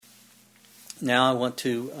Now I want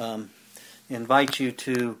to invite you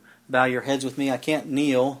to bow your heads with me. I can't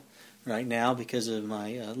kneel right now because of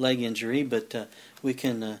my leg injury, but we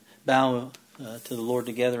can bow to the Lord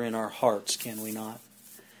together in our hearts, can we not?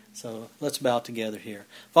 So let's bow together here.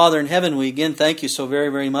 Father in heaven, we again thank you so very,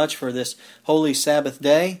 very much for this holy Sabbath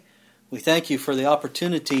day. We thank you for the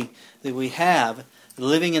opportunity that we have,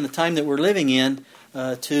 living in the time that we're living in,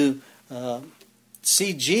 to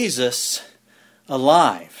see Jesus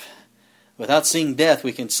alive. Without seeing death,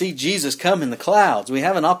 we can see Jesus come in the clouds. We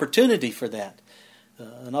have an opportunity for that.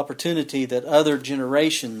 An opportunity that other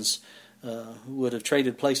generations would have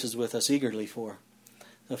traded places with us eagerly for.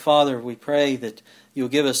 Father, we pray that you'll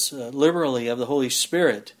give us liberally of the Holy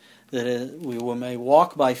Spirit, that we may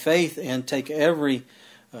walk by faith and take every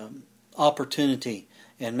opportunity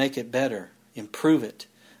and make it better, improve it.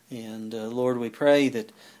 And Lord, we pray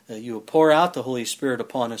that you will pour out the Holy Spirit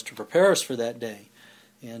upon us to prepare us for that day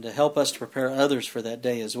and to help us to prepare others for that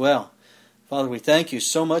day as well. Father, we thank you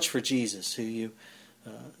so much for Jesus, who you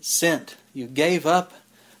sent. You gave up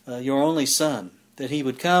your only Son, that he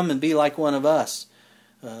would come and be like one of us,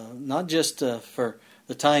 not just for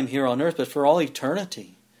the time here on earth, but for all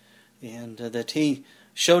eternity. And that he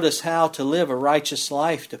showed us how to live a righteous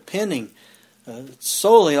life, depending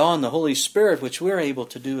solely on the Holy Spirit, which we're able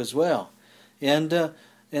to do as well. And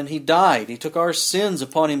he died. He took our sins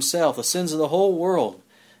upon himself, the sins of the whole world,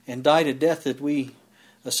 and died a death that we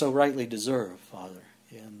so rightly deserve, Father.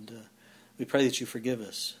 And we pray that you forgive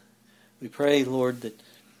us. We pray, Lord,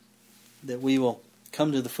 that we will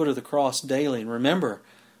come to the foot of the cross daily and remember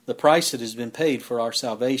the price that has been paid for our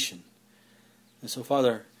salvation. And so,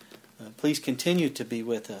 Father, please continue to be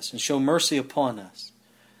with us and show mercy upon us.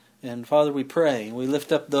 And Father, we pray and we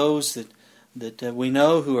lift up those that we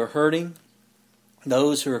know who are hurting,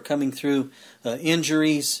 those who are coming through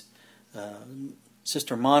injuries.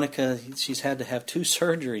 Sister Monica, she's had to have 2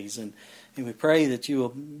 surgeries, and we pray that you will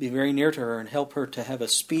be very near to her and help her to have a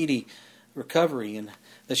speedy recovery, and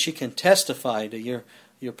that she can testify to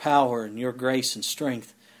your power and your grace and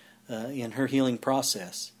strength in her healing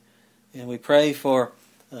process. And we pray for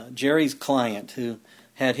Jerry's client who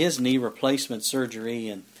had his knee replacement surgery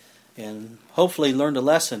and hopefully learned a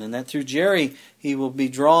lesson, and that through Jerry he will be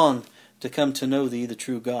drawn to come to know thee, the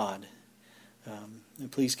true God.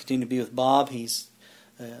 And please continue to be with Bob. He's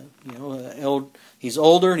he's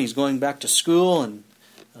older and he's going back to school, and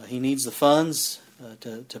he needs the funds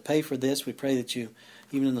to pay for this. We pray that you,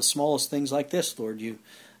 even in the smallest things like this, Lord, you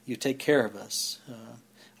take care of us.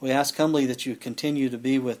 We ask humbly that you continue to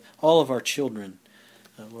be with all of our children.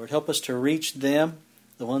 Lord, help us to reach them,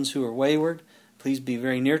 the ones who are wayward. Please be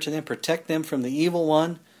very near to them. Protect them from the evil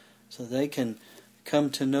one so they can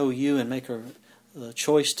come to know you and make a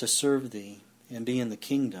choice to serve thee and be in the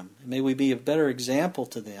kingdom. And may we be a better example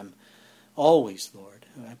to them always, Lord.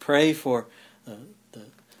 I pray for the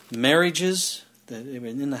marriages that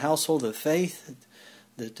in the household of faith,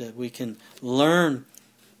 that we can learn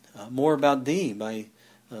more about thee by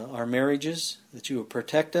our marriages, that you will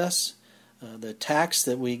protect us, the attacks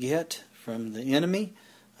that we get from the enemy.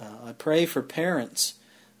 I pray for parents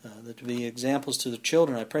that to be examples to the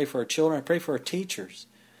children. I pray for our children. I pray for our teachers.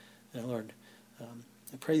 Lord,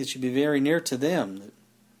 I pray that you be very near to them.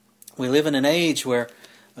 We live in an age where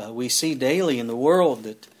we see daily in the world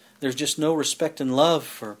that there's just no respect and love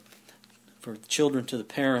for children to the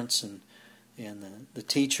parents and the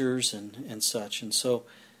teachers and such. And so,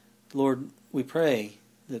 Lord, we pray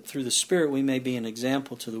that through the Spirit we may be an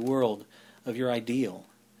example to the world of your ideal.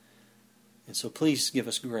 And so please give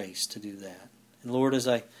us grace to do that. And Lord, as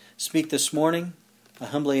I speak this morning, I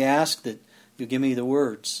humbly ask that you give me the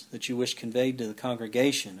words that you wish conveyed to the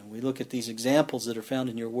congregation. And we look at these examples that are found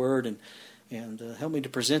in your word and help me to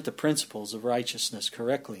present the principles of righteousness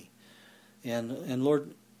correctly. And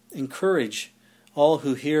Lord, encourage all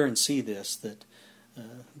who hear and see this that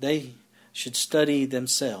they should study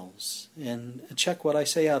themselves and check what I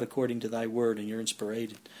say out according to thy word and your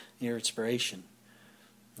inspiration.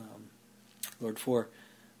 Lord, for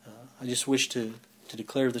I just wish to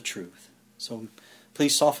declare the truth. So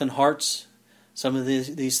please soften hearts. Some of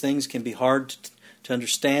these things can be hard to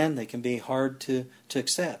understand. They can be hard to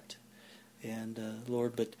accept. And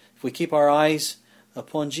Lord, but if we keep our eyes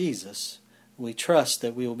upon Jesus, we trust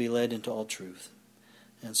that we will be led into all truth.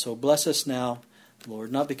 And so bless us now,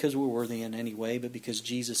 Lord, not because we're worthy in any way, but because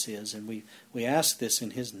Jesus is. And we ask this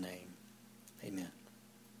in his name. Amen.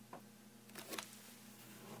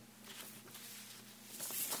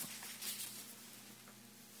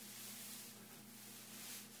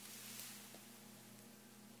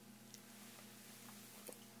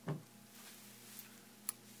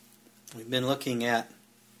 We've been looking at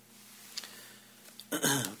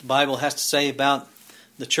the Bible has to say about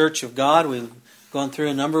the church of God. We've gone through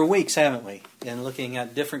a number of weeks, haven't we? And looking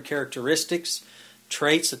at different characteristics,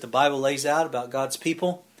 traits that the Bible lays out about God's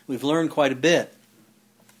people. We've learned quite a bit.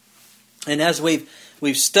 And as we've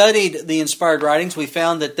studied the inspired writings, we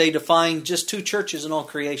found that they define just 2 churches in all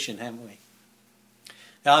creation, haven't we?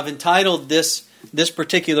 Now, I've entitled this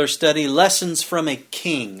particular study, Lessons from a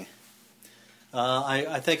King.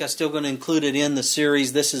 I think I'm still going to include it in the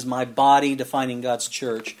series, This is My Body, Defining God's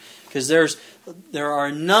Church. Because there are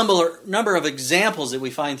a number of examples that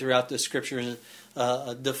we find throughout the Scriptures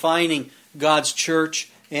defining God's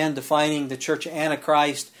church and defining the church of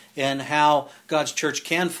Antichrist and how God's church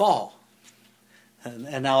can fall.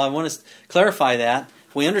 And now I want to clarify that.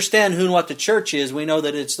 If we understand who and what the church is, we know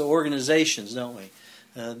that it's the organizations, don't we,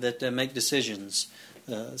 that make decisions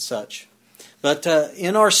such. But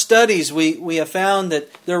in our studies, we have found that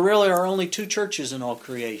there really are only 2 churches in all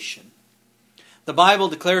creation. The Bible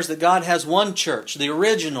declares that God has one church, the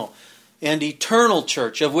original and eternal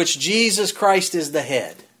church, of which Jesus Christ is the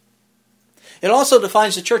head. It also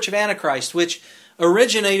defines the church of Antichrist, which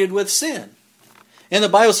originated with sin. And the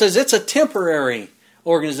Bible says it's a temporary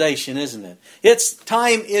organization, isn't it? Its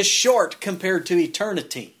time is short compared to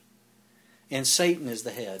eternity. And Satan is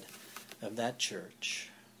the head of that church.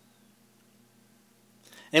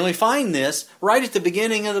 And we find this right at the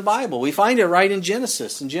beginning of the Bible. We find it right in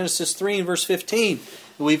Genesis 3 and verse 15.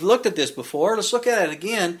 We've looked at this before. Let's look at it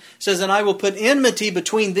again. It says, "And I will put enmity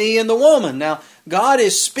between thee and the woman." Now, God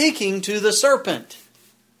is speaking to the serpent.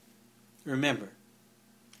 Remember.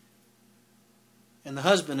 And the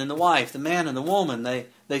husband and the wife, the man and the woman,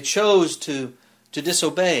 they chose to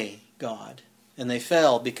disobey God. And they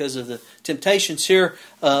fell because of the temptations here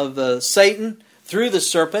of Satan through the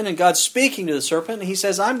serpent. And God's speaking to the serpent. And He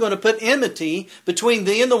says, "I'm going to put enmity between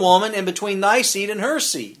thee and the woman, and between thy seed and her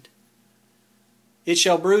seed. It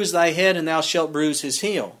shall bruise thy head, and thou shalt bruise his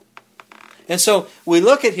heel." And so we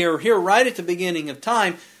look at here right at the beginning of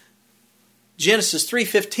time, Genesis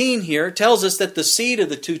 3:15 here tells us that the seed of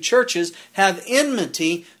the 2 churches have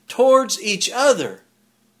enmity towards each other.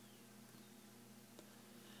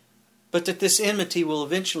 But that this enmity will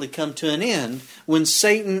eventually come to an end when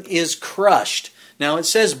Satan is crushed. Now it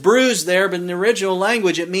says bruise there, but in the original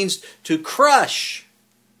language it means to crush.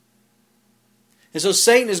 And so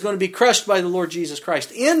Satan is going to be crushed by the Lord Jesus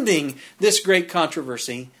Christ, ending this great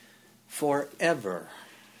controversy forever.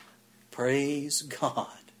 Praise God.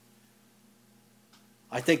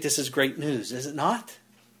 I think this is great news, is it not?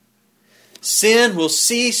 Sin will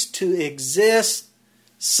cease to exist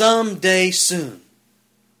someday soon.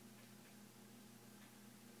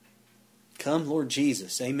 Come, Lord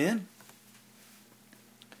Jesus. Amen?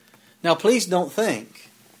 Now, please don't think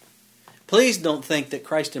that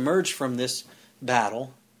Christ emerged from this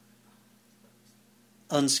battle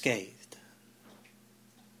unscathed.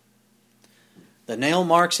 The nail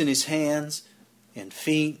marks in His hands and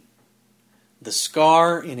feet, the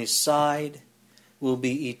scar in His side, will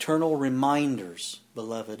be eternal reminders,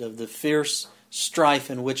 beloved, of the fierce strife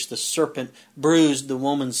in which the serpent bruised the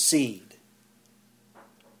woman's seed.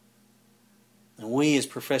 And we as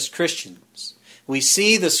professed Christians, we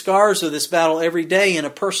see the scars of this battle every day in a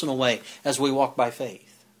personal way as we walk by faith.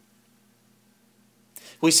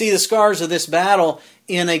 We see the scars of this battle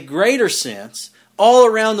in a greater sense all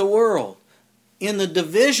around the world, in the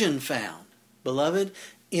division found, beloved,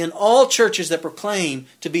 in all churches that proclaim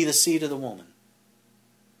to be the seed of the woman.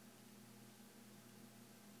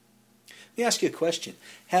 Let me ask you a question.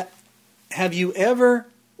 Have you ever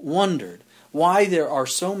wondered why there are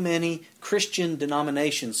so many Christian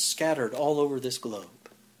denominations scattered all over this globe?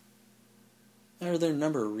 There are a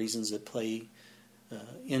number of reasons that play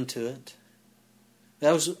into it.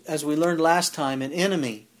 That was, as we learned last time, an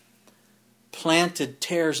enemy planted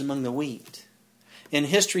tares among the wheat. And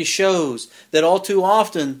history shows that all too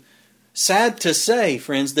often, sad to say,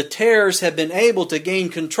 friends, the tares have been able to gain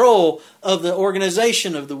control of the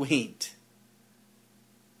organization of the wheat.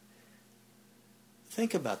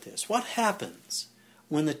 Think about this. What happens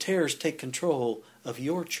when the tares take control of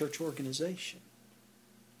your church organization?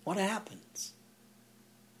 What happens?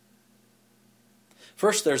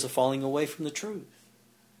 First, there's a falling away from the truth.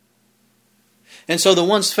 And so the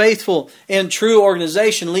once faithful and true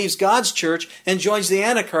organization leaves God's church and joins the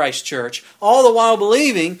Antichrist church, all the while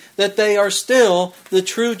believing that they are still the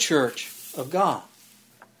true church of God.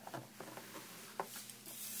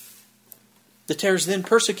 The tares then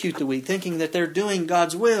persecute the wheat, thinking that they're doing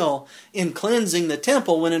God's will in cleansing the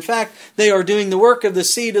temple, when in fact they are doing the work of the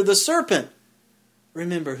seed of the serpent.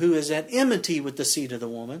 Remember, who is at enmity with the seed of the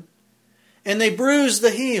woman. And they bruise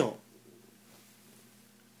the heel.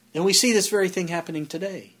 And we see this very thing happening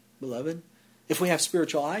today, beloved. If we have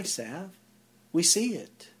spiritual eye salve, we see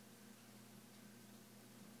it.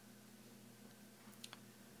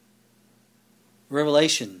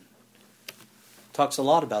 Revelation talks a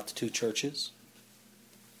lot about the two churches.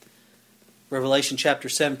 Revelation chapter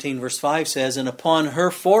 17 verse 5 says, "And upon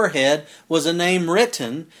her forehead was a name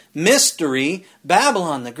written, Mystery,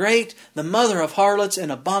 Babylon the Great, the mother of harlots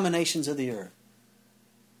and abominations of the earth."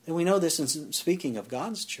 And we know this in speaking of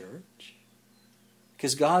God's church,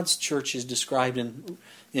 because God's church is described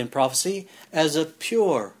in prophecy as a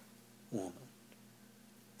pure woman.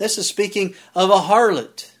 This is speaking of a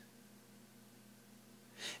harlot.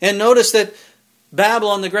 And notice that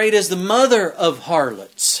Babylon the Great is the mother of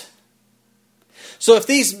harlots. So if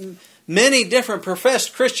these many different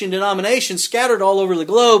professed Christian denominations scattered all over the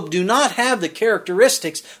globe do not have the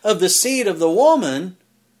characteristics of the seed of the woman,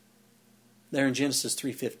 there in Genesis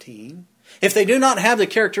 3:15, if they do not have the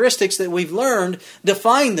characteristics that we've learned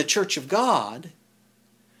define the church of God,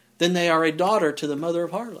 then they are a daughter to the mother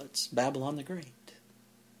of harlots, Babylon the Great.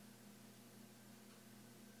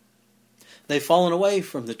 They've fallen away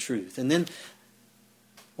from the truth. And then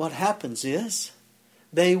what happens is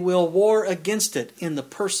they will war against it in the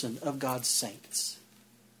person of God's saints.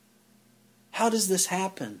 How does this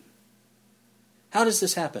happen? How does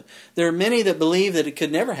this happen? There are many that believe that it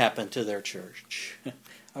could never happen to their church.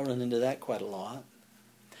 I run into that quite a lot.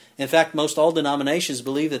 In fact, most all denominations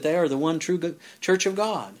believe that they are the one true church of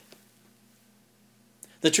God.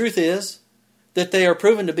 The truth is that they are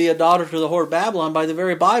proven to be a daughter to the whore Babylon by the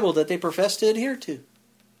very Bible that they profess to adhere to.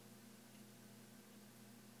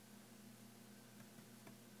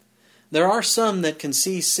 There are some that can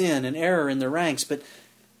see sin and error in their ranks, but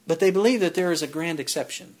they believe that there is a grand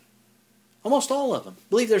exception. Almost all of them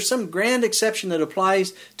believe there's some grand exception that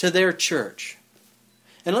applies to their church.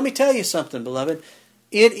 And let me tell you something, beloved.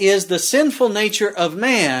 It is the sinful nature of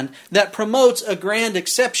man that promotes a grand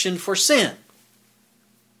exception for sin.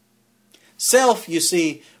 Self, you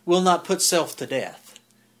see, will not put self to death.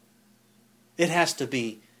 It has to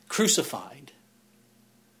be crucified.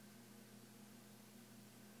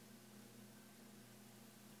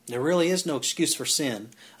 There really is no excuse for sin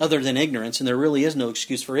other than ignorance, and there really is no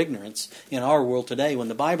excuse for ignorance in our world today when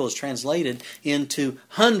the Bible is translated into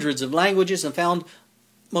hundreds of languages and found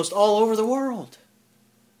most all over the world.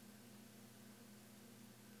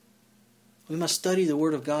 We must study the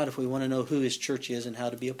Word of God if we want to know who His church is and how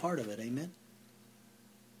to be a part of it. Amen?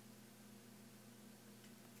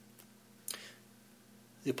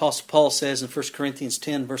 The Apostle Paul says in 1 Corinthians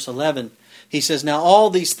 10, verse 11, he says, "Now all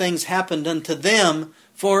these things happened unto them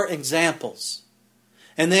for examples,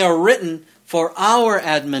 and they are written for our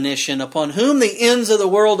admonition, upon whom the ends of the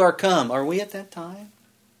world are come." Are we at that time?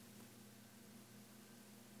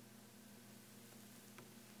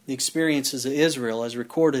 The experiences of Israel, as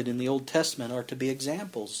recorded in the Old Testament, are to be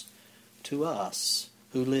examples to us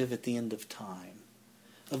who live at the end of time,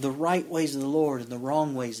 of the right ways of the Lord and the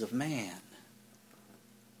wrong ways of man.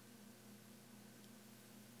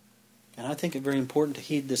 And I think it very important to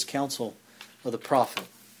heed this counsel of the prophet.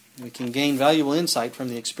 We can gain valuable insight from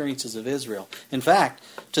the experiences of Israel. In fact,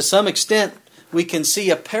 to some extent, we can see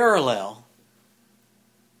a parallel.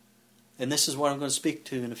 And this is what I'm going to speak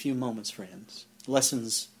to in a few moments, friends.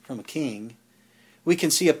 Lessons from a king. We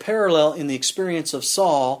can see a parallel in the experience of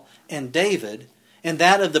Saul and David and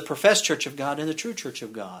that of the professed church of God and the true church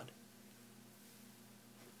of God.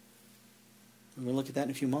 We're going to look at that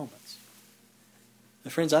in a few moments. Now,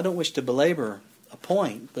 friends, I don't wish to belabor a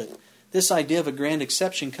point, but this idea of a grand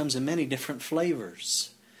exception comes in many different flavors.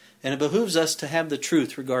 And it behooves us to have the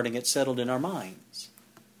truth regarding it settled in our minds.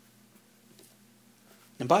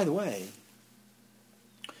 And by the way,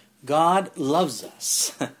 God loves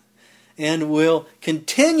us and will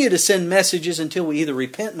continue to send messages until we either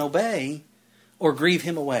repent and obey or grieve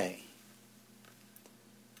Him away.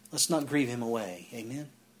 Let's not grieve Him away. Amen?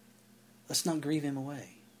 Let's not grieve Him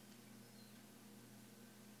away.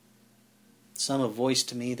 Some have voiced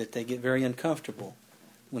to me that they get very uncomfortable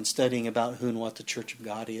when studying about who and what the church of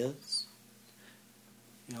God is.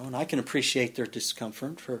 And I can appreciate their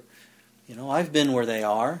discomfort for, I've been where they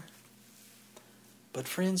are. But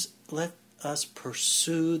friends, let us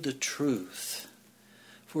pursue the truth.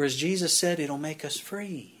 For as Jesus said, it'll make us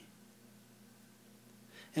free.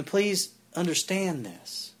 And please understand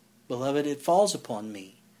this, beloved, it falls upon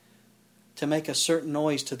me to make a certain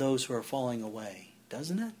noise to those who are falling away,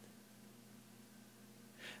 doesn't it?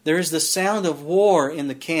 There is the sound of war in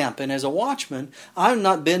the camp, and as a watchman, I'm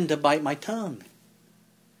not bidden to bite my tongue.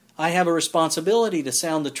 I have a responsibility to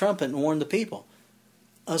sound the trumpet and warn the people,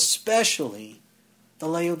 especially the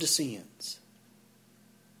Laodiceans.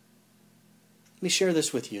 Let me share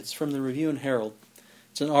this with you. It's from the Review and Herald.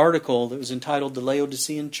 It's an article that was entitled The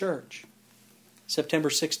Laodicean Church, September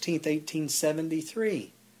 16th,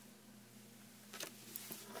 1873.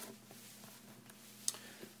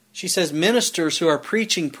 She says, ministers who are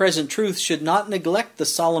preaching present truth should not neglect the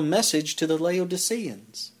solemn message to the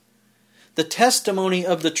Laodiceans. The testimony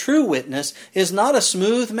of the true witness is not a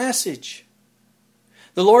smooth message.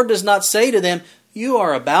 The Lord does not say to them, you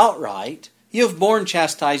are about right. You have borne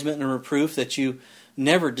chastisement and reproof that you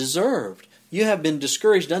never deserved. You have been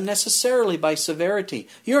discouraged unnecessarily by severity.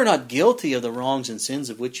 You are not guilty of the wrongs and sins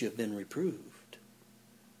of which you have been reproved.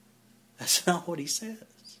 That's not what he says.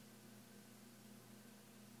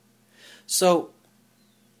 So,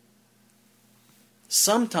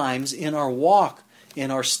 sometimes in our walk,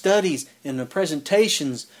 in our studies, in the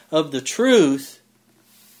presentations of the truth,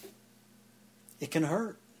 it can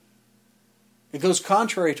hurt. It goes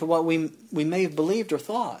contrary to what we may have believed or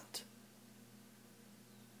thought.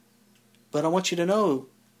 But I want you to know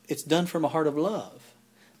it's done from a heart of love,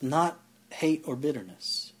 not hate or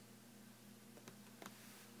bitterness.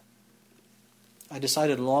 I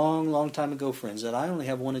decided a long, long time ago, friends, that I only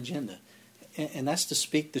have one agenda, and that's to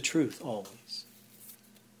speak the truth always.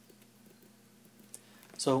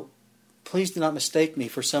 So please do not mistake me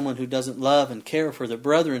for someone who doesn't love and care for the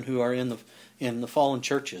brethren who are in the fallen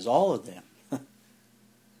churches, all of them.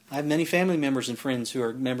 I have many family members and friends who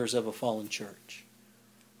are members of a fallen church.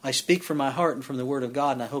 I speak from my heart and from the Word of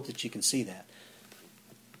God, and I hope that you can see that.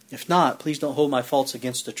 If not, please don't hold my faults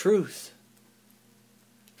against the truth.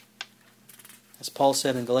 As Paul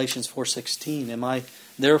said in Galatians 4:16, am I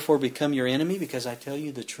therefore become your enemy because I tell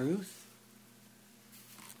you the truth?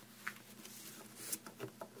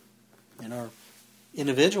 In our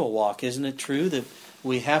individual walk, isn't it true that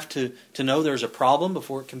we have to know there's a problem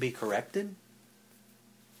before it can be corrected?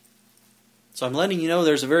 So I'm letting you know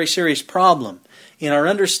there's a very serious problem in our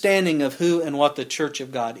understanding of who and what the church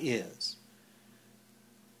of God is.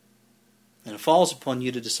 And it falls upon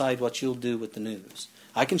you to decide what you'll do with the news.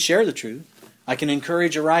 I can share the truth. I can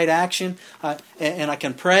encourage a right action. And I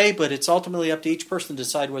can pray, but it's ultimately up to each person to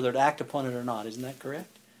decide whether to act upon it or not. Isn't that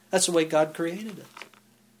correct? That's the way God created it.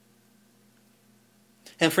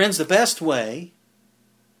 And friends, the best way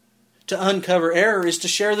to uncover error is to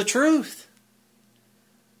share the truth.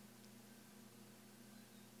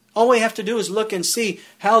 All we have to do is look and see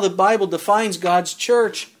how the Bible defines God's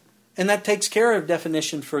church, and that takes care of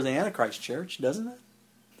definition for the Antichrist church, doesn't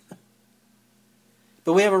it?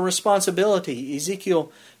 But we have a responsibility.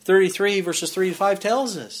 Ezekiel 33 verses 3 to 5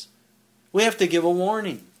 tells us we have to give a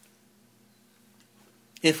warning.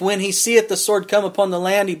 If when he seeth the sword come upon the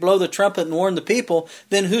land, he blow the trumpet and warn the people,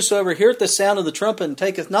 then whosoever heareth the sound of the trumpet and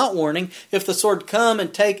taketh not warning, if the sword come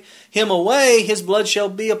and take him away, his blood shall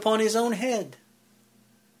be upon his own head.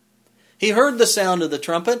 He heard the sound of the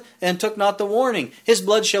trumpet and took not the warning. His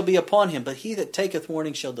blood shall be upon him, but he that taketh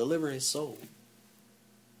warning shall deliver his soul.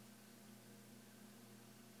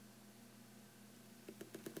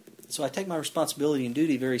 So I take my responsibility and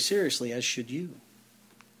duty very seriously, as should you.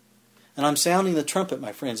 And I'm sounding the trumpet,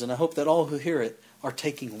 my friends, and I hope that all who hear it are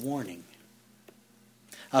taking warning.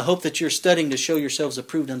 I hope that you're studying to show yourselves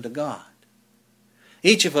approved unto God.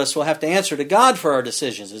 Each of us will have to answer to God for our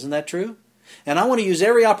decisions. Isn't that true? And I want to use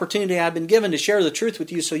every opportunity I've been given to share the truth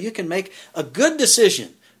with you so you can make a good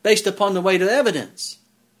decision based upon the weight of evidence.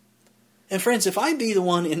 And friends, if I be the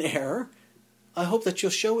one in error, I hope that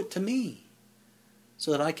you'll show it to me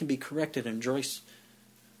so that I can be corrected and rejoice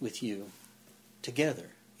with you together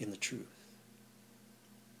in the truth.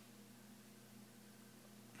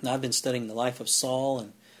 Now, I've been studying the life of Saul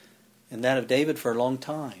and that of David for a long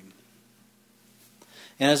time.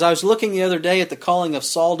 And as I was looking the other day at the calling of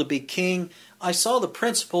Saul to be king, I saw the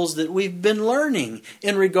principles that we've been learning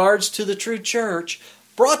in regards to the true church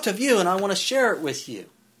brought to view, and I want to share it with you.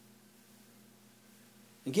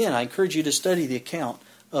 Again, I encourage you to study the account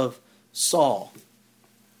of Saul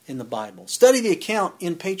in the Bible. Study the account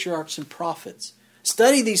in Patriarchs and Prophets.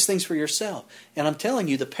 Study these things for yourself. And I'm telling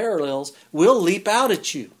you, the parallels will leap out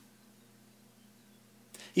at you.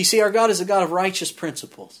 You see, our God is a God of righteous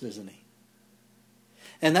principles, isn't He?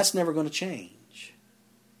 And that's never going to change.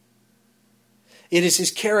 It is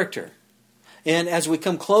His character. And as we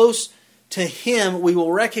come close to Him, we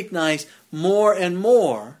will recognize more and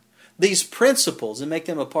more these principles and make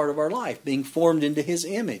them a part of our life, being formed into His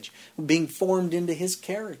image, being formed into His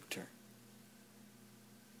character.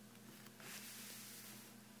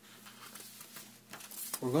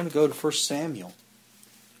 We're going to go to 1 Samuel.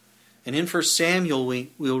 And in 1 Samuel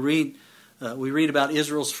we read about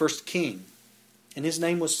Israel's first king. And his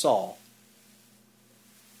name was Saul.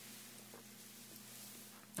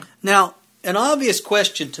 Now, an obvious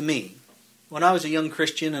question to me, when I was a young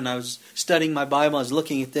Christian and I was studying my Bible, I was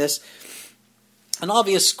looking at this, an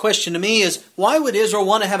obvious question to me is, why would Israel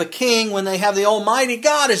want to have a king when they have the Almighty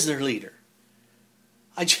God as their leader?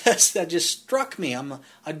 That just struck me.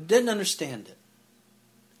 I didn't understand it.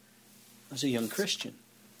 I was a young Christian.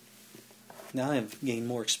 Now I have gained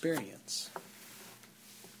more experience.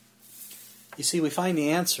 You see, we find the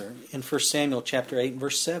answer in 1 Samuel chapter 8 and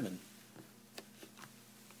verse 7.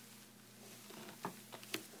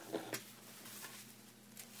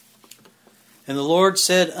 And the Lord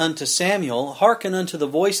said unto Samuel, Hearken unto the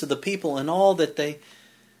voice of the people in all that they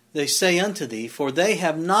say unto thee, for they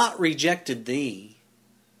have not rejected thee,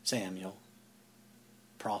 Samuel,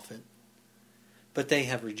 prophet, but they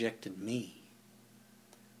have rejected me,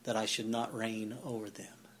 that I should not reign over them.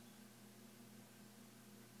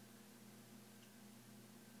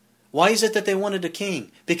 Why is it that they wanted a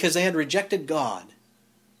king? Because they had rejected God.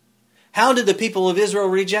 How did the people of Israel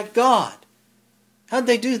reject God? How did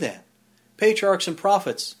they do that? Patriarchs and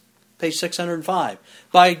Prophets, page 605.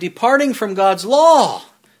 By departing from God's law,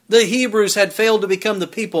 the Hebrews had failed to become the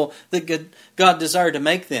people that God desired to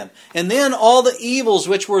make them. And then all the evils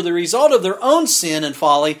which were the result of their own sin and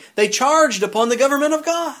folly, they charged upon the government of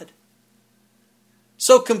God.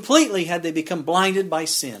 So completely had they become blinded by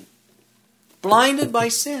sin. Blinded by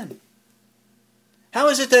sin. How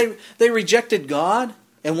is it they rejected God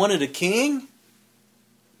and wanted a king?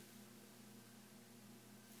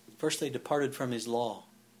 First they departed from His law.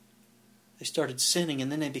 They started sinning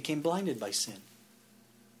and then they became blinded by sin.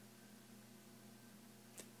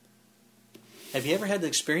 Have you ever had the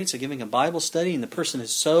experience of giving a Bible study and the person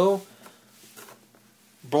is so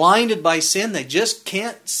blinded by sin they just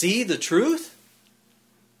can't see the truth?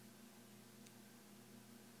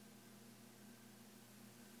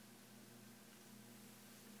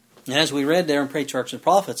 And as we read there in Patriarchs and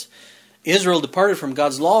Prophets, Israel departed from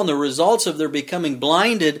God's law, and the results of their becoming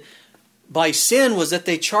blinded by sin was that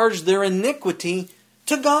they charged their iniquity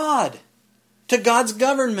to God, to God's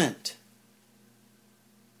government.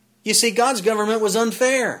 You see, God's government was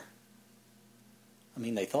unfair.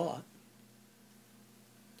 They thought.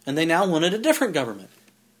 And they now wanted a different government.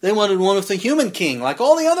 They wanted one with a human king, like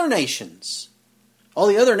all the other nations. All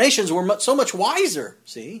the other nations were so much wiser,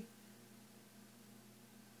 see?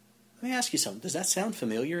 Let me ask you something. Does that sound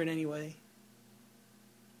familiar in any way?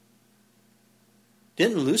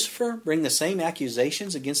 Didn't Lucifer bring the same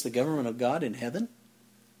accusations against the government of God in heaven?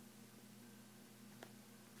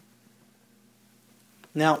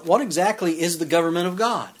 Now, what exactly is the government of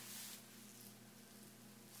God?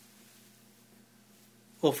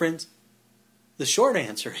 Well, friends, the short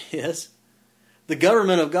answer is the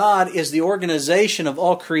government of God is the organization of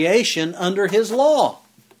all creation under His law.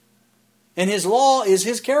 And His law is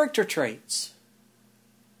His character traits.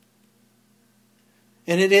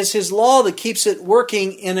 And it is His law that keeps it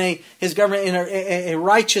working in His government in a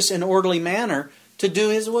righteous and orderly manner to do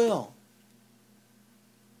His will.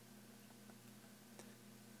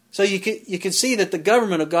 So you can see that the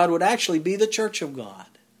government of God would actually be the church of God.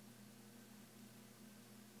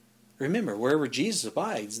 Remember, wherever Jesus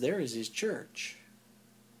abides, there is His church.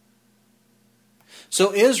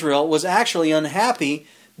 So Israel was actually unhappy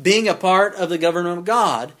being a part of the government of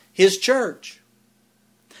God, His church.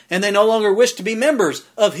 And they no longer wished to be members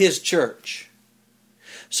of His church.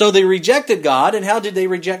 So they rejected God, and how did they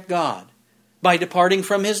reject God? By departing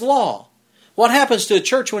from His law. What happens to a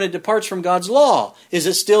church when it departs from God's law? Is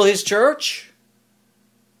it still His church?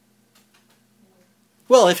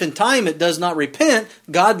 Well, if in time it does not repent,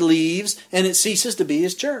 God leaves and it ceases to be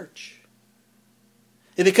His church.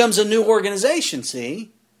 It becomes a new organization,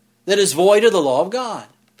 see, that is void of the law of God.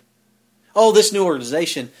 Oh, this new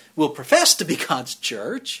organization will profess to be God's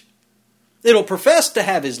church. It'll profess to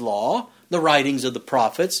have His law, the writings of the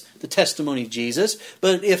prophets, the testimony of Jesus.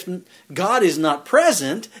 But if God is not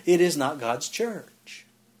present, it is not God's church.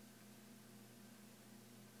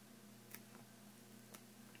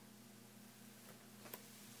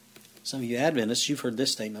 Some of you Adventists, you've heard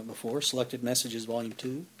this statement before. Selected Messages, Volume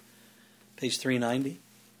 2, page 390.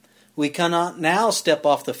 We cannot now step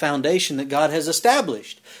off the foundation that God has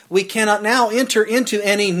established. We cannot now enter into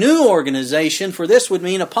any new organization, for this would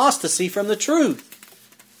mean apostasy from the truth.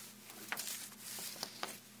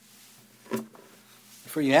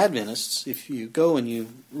 For you Adventists, if you go and you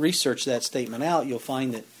research that statement out, you'll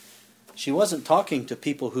find that she wasn't talking to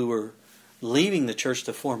people who were leaving the church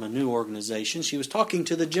to form a new organization. She was talking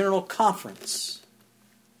to the General Conference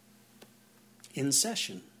in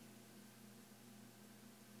session.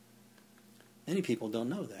 Many people don't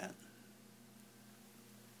know that.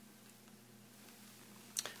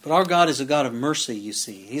 But our God is a God of mercy, you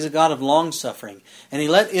see. He's a God of long-suffering. And He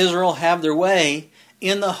let Israel have their way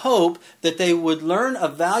in the hope that they would learn a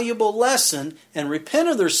valuable lesson and repent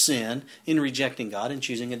of their sin in rejecting God and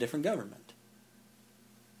choosing a different government.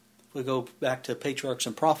 We go back to Patriarchs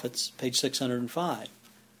and Prophets, page 605. It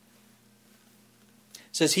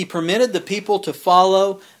says, He permitted the people to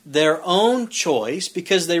follow their own choice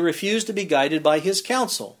because they refused to be guided by His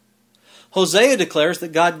counsel. Hosea declares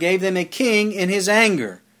that God gave them a king in His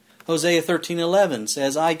anger. Hosea 13:11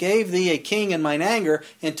 says, I gave thee a king in mine anger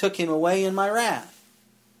and took him away in my wrath.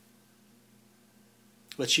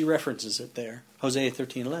 But she references it there, Hosea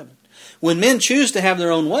 13:11. When men choose to have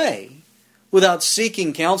their own way, without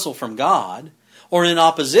seeking counsel from God, or in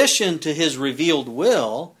opposition to His revealed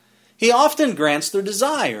will, He often grants their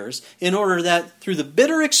desires in order that through the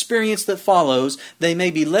bitter experience that follows, they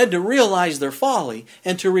may be led to realize their folly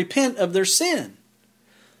and to repent of their sin.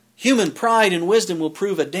 Human pride and wisdom will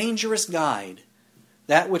prove a dangerous guide.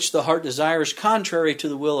 That which the heart desires contrary to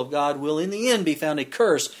the will of God will in the end be found a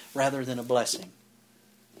curse rather than a blessing.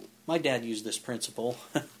 My dad used this principle.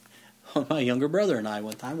 My younger brother and I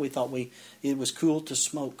one time, we thought it was cool to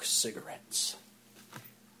smoke cigarettes.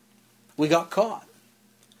 We got caught.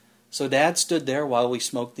 So Dad stood there while we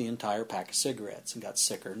smoked the entire pack of cigarettes and got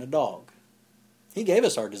sicker than a dog. He gave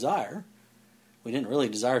us our desire. We didn't really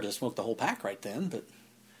desire to smoke the whole pack right then, but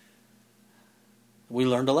we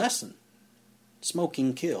learned a lesson.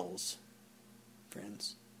 Smoking kills,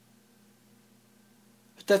 friends.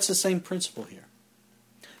 But that's the same principle here.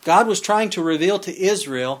 God was trying to reveal to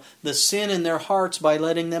Israel the sin in their hearts by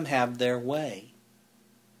letting them have their way.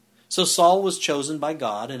 So Saul was chosen by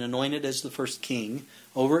God and anointed as the first king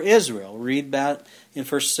over Israel. Read that in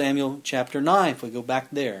 1 Samuel chapter 9 if we go back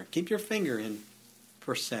there. Keep your finger in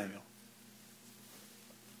 1 Samuel.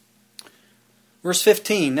 Verse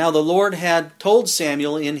 15, Now the Lord had told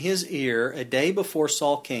Samuel in his ear a day before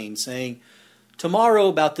Saul came, saying, Tomorrow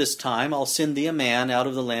about this time I'll send thee a man out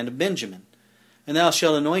of the land of Benjamin, and thou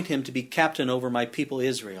shalt anoint him to be captain over my people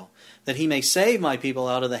Israel, that he may save my people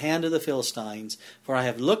out of the hand of the Philistines, for I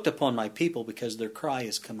have looked upon my people because their cry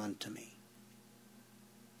is come unto me.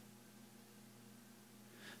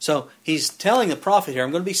 So he's telling the prophet here, I'm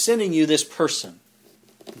going to be sending you this person.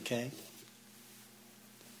 Okay?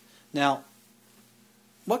 Now,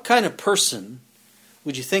 what kind of person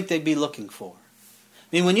would you think they'd be looking for?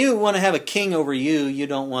 I mean, when you want to have a king over you, you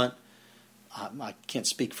don't want, I can't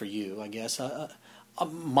speak for you, I guess.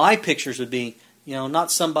 My pictures would be,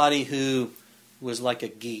 not somebody who was like a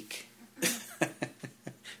geek.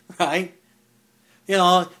 Right? You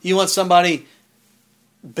want somebody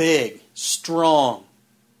big, strong,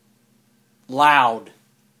 loud,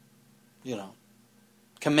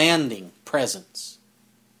 commanding presence.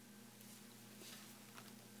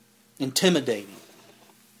 Intimidating.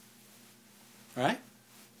 Right?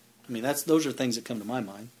 I mean, those are things that come to my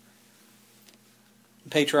mind.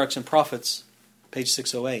 Patriarchs and Prophets, page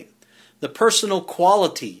 608. The personal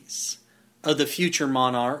qualities of the future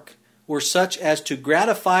monarch were such as to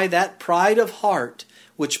gratify that pride of heart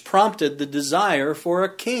which prompted the desire for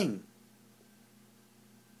a king.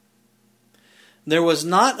 There was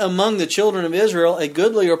not among the children of Israel a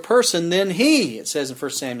goodlier person than he, it says in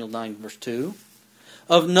 1 Samuel 9, verse 2,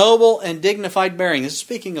 of noble and dignified bearing. This is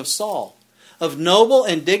speaking of Saul. Of noble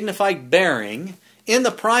and dignified bearing, in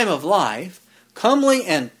the prime of life, comely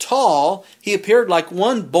and tall, he appeared like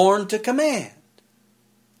one born to command.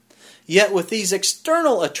 Yet with these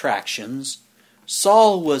external attractions,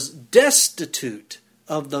 Saul was destitute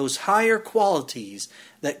of those higher qualities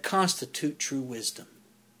that constitute true wisdom.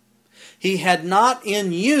 He had not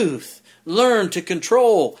in youth learned to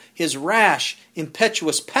control his rash,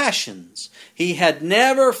 impetuous passions. He had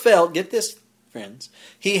never felt, get this, friends,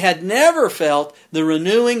 he had never felt the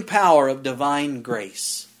renewing power of divine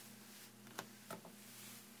grace.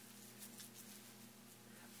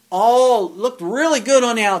 All looked really good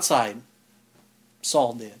on the outside.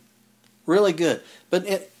 Saul did. Really good.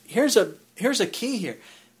 But here's a key here.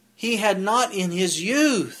 He had not in his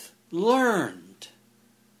youth learned.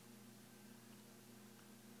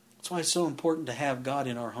 That's why it's so important to have God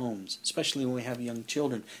in our homes, especially when we have young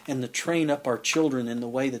children, and to train up our children in the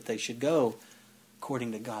way that they should go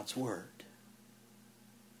according to God's Word.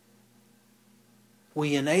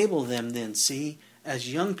 We enable them then,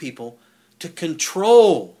 as young people, to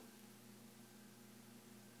control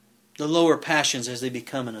the lower passions as they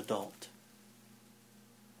become an adult.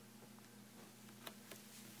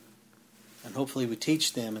 And hopefully we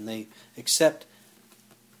teach them and they accept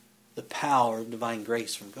the power of divine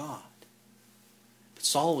grace from God. But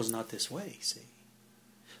Saul was not this way, see.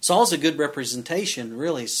 Saul's a good representation,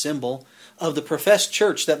 really, symbol of the professed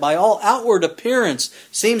church that by all outward appearance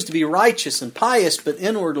seems to be righteous and pious, but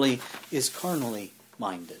inwardly is carnally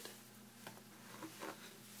minded.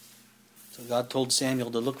 So God told Samuel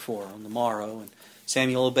to look for her on the morrow, and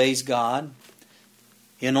Samuel obeys God.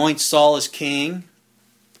 He anoints Saul as king.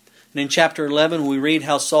 And in chapter 11 we read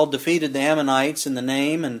how Saul defeated the Ammonites in the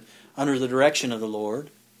name and under the direction of the Lord.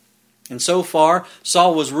 And so far,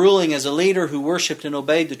 Saul was ruling as a leader who worshipped and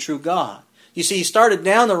obeyed the true God. You see, he started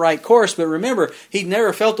down the right course, but remember, he'd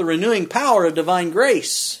never felt the renewing power of divine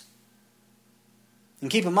grace.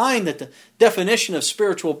 And keep in mind that the definition of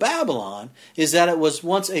spiritual Babylon is that it was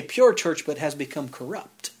once a pure church but has become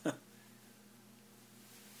corrupt. That's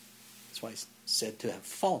why it's said to have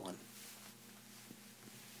fallen.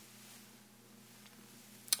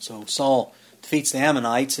 So Saul defeats the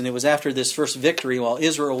Ammonites, and it was after this first victory, while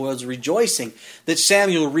Israel was rejoicing, that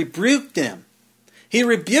Samuel rebuked them. He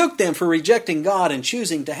rebuked them for rejecting God and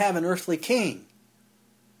choosing to have an earthly king.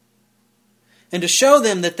 And to show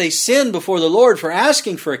them that they sinned before the Lord for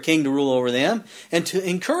asking for a king to rule over them, and to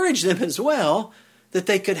encourage them as well that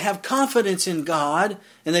they could have confidence in God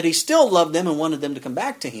and that He still loved them and wanted them to come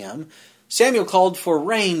back to Him, Samuel called for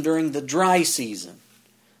rain during the dry season.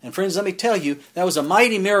 And friends, let me tell you, that was a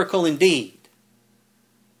mighty miracle indeed.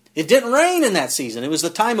 It didn't rain in that season. It was the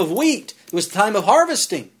time of wheat. It was the time of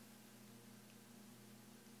harvesting.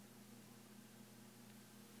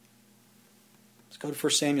 Let's go to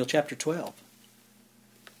 1 Samuel chapter 12.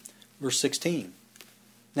 Verse 16.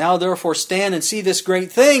 Now therefore stand and see this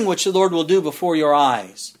great thing which the Lord will do before your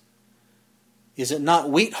eyes. Is it not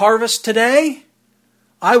wheat harvest today?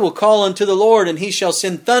 I will call unto the Lord, and He shall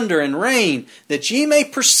send thunder and rain, that ye may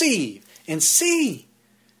perceive and see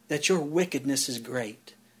that your wickedness is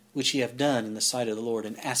great, which ye have done in the sight of the Lord,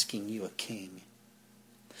 in asking you a king.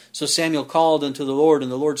 So Samuel called unto the Lord,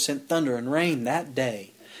 and the Lord sent thunder and rain that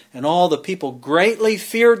day. And all the people greatly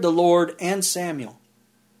feared the Lord and Samuel.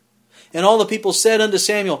 And all the people said unto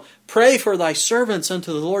Samuel, Pray for thy servants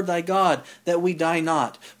unto the Lord thy God, that we die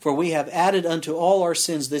not. For we have added unto all our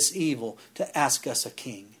sins this evil, to ask us a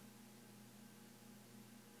king.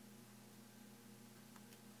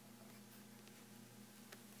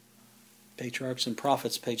 Patriarchs and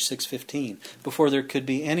Prophets, page 615. Before there could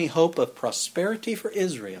be any hope of prosperity for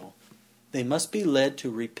Israel, they must be led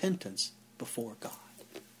to repentance before God.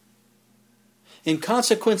 In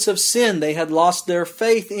consequence of sin, they had lost their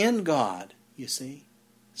faith in God, you see.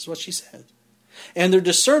 That's what she said. And their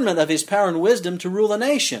discernment of His power and wisdom to rule a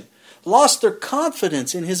nation. Lost their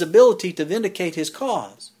confidence in His ability to vindicate His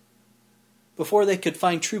cause. Before they could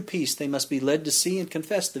find true peace, they must be led to see and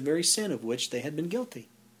confess the very sin of which they had been guilty.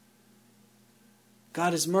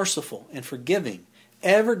 God is merciful and forgiving,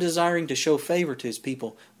 ever desiring to show favor to His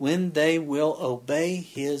people when they will obey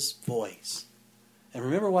His voice. And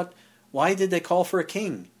remember why did they call for a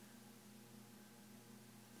king?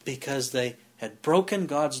 Because they had broken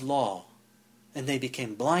God's law and they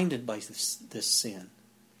became blinded by this sin.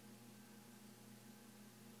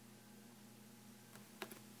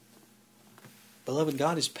 Beloved,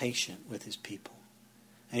 God is patient with His people.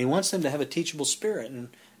 And He wants them to have a teachable spirit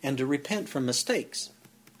and to repent from mistakes.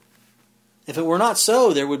 If it were not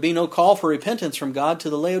so, there would be no call for repentance from God to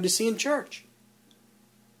the Laodicean church.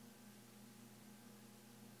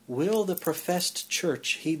 Will the professed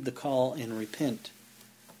church heed the call and repent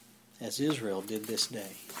as Israel did this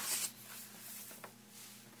day?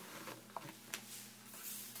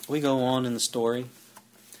 We go on in the story.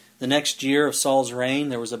 The next year of Saul's reign,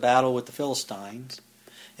 there was a battle with the Philistines,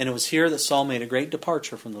 and it was here that Saul made a great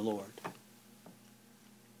departure from the Lord.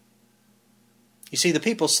 You see, the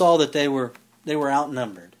people saw that they were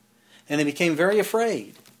outnumbered, and they became very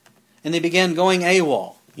afraid, and they began going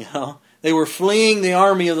AWOL, They were fleeing the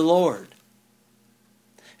army of the Lord.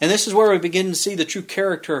 And this is where we begin to see the true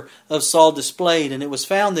character of Saul displayed. And it was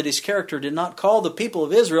found that his character did not call the people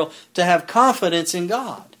of Israel to have confidence in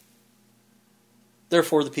God.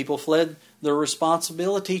 Therefore, the people fled their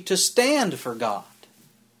responsibility to stand for God.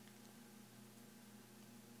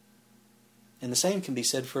 And the same can be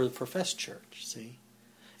said for the professed church, see?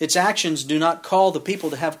 Its actions do not call the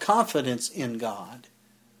people to have confidence in God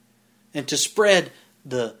and to spread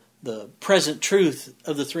the present truth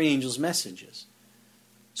of the three angels' messages.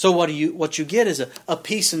 So what you get is a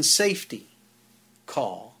peace and safety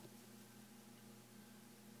call.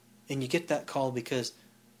 And you get that call because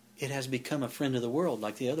it has become a friend of the world,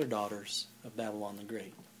 like the other daughters of Babylon the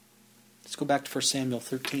Great. Let's go back to 1 Samuel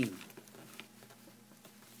 13.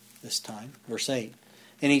 This time, verse 8.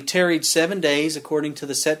 And he tarried 7 days according to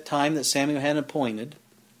the set time that Samuel had appointed.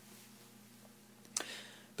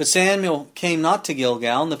 But Samuel came not to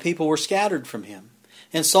Gilgal, and the people were scattered from him.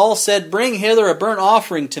 And Saul said, Bring hither a burnt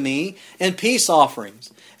offering to me, and peace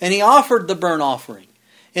offerings. And he offered the burnt offering.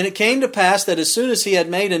 And it came to pass that as soon as he had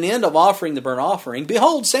made an end of offering the burnt offering,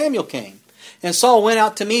 behold, Samuel came. And Saul went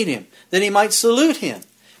out to meet him, that he might salute him.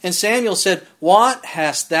 And Samuel said, What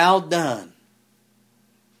hast thou done?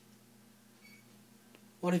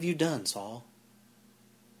 What have you done, Saul?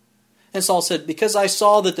 And Saul said, Because I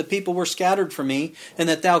saw that the people were scattered from me, and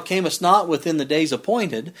that thou camest not within the days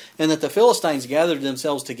appointed, and that the Philistines gathered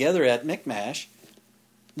themselves together at Michmash.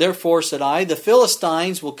 Therefore, said I, the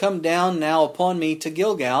Philistines will come down now upon me to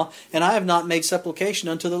Gilgal, and I have not made supplication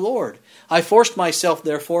unto the Lord. I forced myself,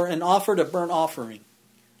 therefore, and offered a burnt offering.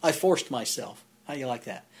 I forced myself. How do you like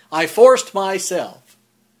that? I forced myself.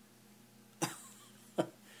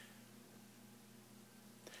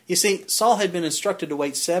 You see, Saul had been instructed to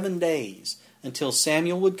wait 7 days until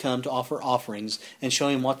Samuel would come to offer offerings and show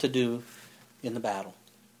him what to do in the battle.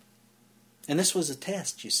 And this was a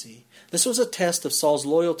test, you see. This was a test of Saul's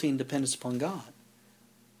loyalty and dependence upon God.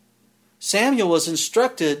 Samuel was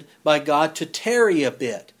instructed by God to tarry a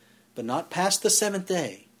bit, but not past the 7th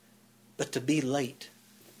day, but to be late.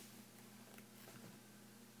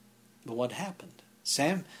 But what happened?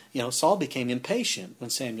 Saul became impatient when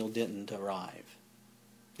Samuel didn't arrive,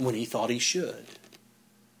 when he thought he should.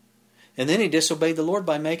 And then he disobeyed the Lord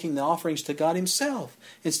by making the offerings to God himself,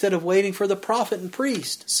 instead of waiting for the prophet and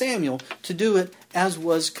priest, Samuel, to do it as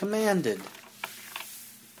was commanded.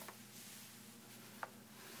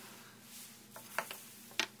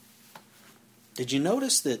 Did you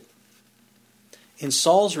notice that in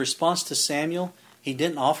Saul's response to Samuel, he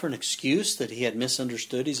didn't offer an excuse that he had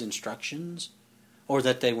misunderstood his instructions or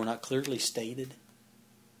that they were not clearly stated?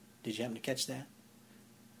 Did you happen to catch that?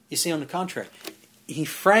 You see, on the contrary, he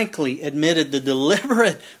frankly admitted the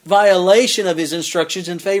deliberate violation of his instructions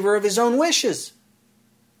in favor of his own wishes.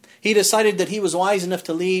 He decided that he was wise enough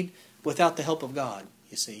to lead without the help of God,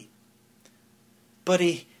 you see. But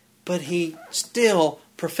he still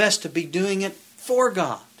professed to be doing it for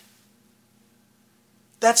God.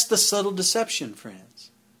 That's the subtle deception,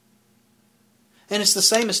 friends. And it's the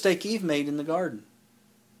same mistake Eve made in the garden.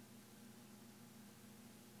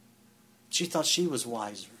 She thought she was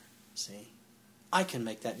wiser. See, I can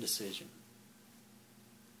make that decision.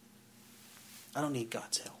 I don't need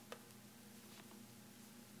God's help.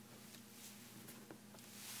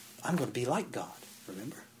 I'm going to be like God,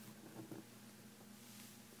 remember?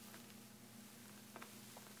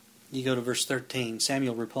 You go to verse 13.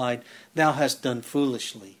 Samuel replied, Thou hast done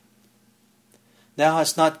foolishly. Thou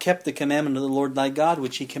hast not kept the commandment of the Lord thy God,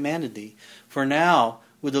 which he commanded thee. For now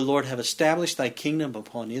would the Lord have established thy kingdom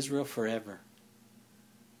upon Israel forever,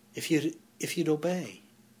 if you'd obey.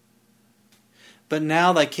 But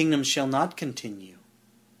now thy kingdom shall not continue.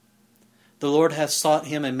 The Lord hath sought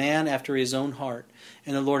him a man after his own heart,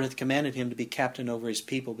 and the Lord hath commanded him to be captain over his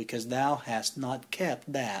people, because thou hast not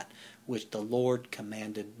kept that which the Lord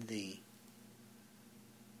commanded thee.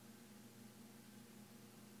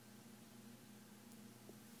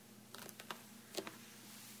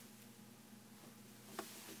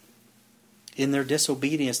 In their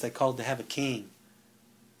disobedience, they called to have a king.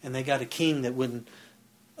 And they got a king that wouldn't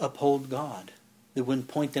uphold God, that wouldn't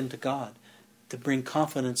point them to God, to bring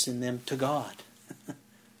confidence in them to God. To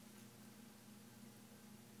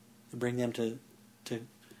bring them to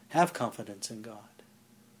have confidence in God.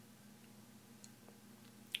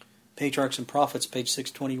 Patriarchs and Prophets, page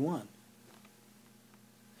 621.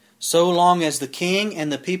 So long as the king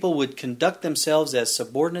and the people would conduct themselves as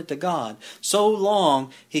subordinate to God, so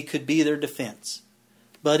long he could be their defense.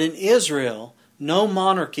 But in Israel, no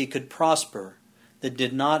monarchy could prosper that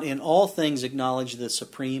did not in all things acknowledge the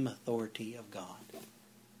supreme authority of God.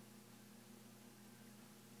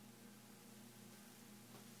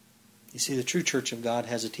 You see, the true church of God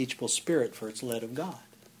has a teachable spirit, for it's led of God.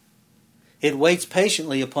 It waits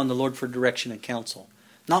patiently upon the Lord for direction and counsel,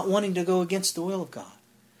 not wanting to go against the will of God.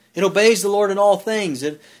 It obeys the Lord in all things.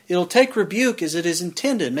 It'll take rebuke as it is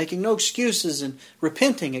intended, making no excuses and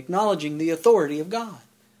repenting, acknowledging the authority of God.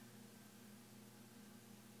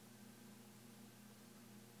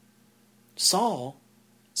 Saul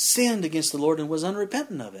sinned against the Lord and was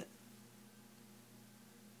unrepentant of it.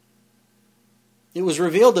 It was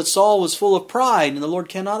revealed that Saul was full of pride, and the Lord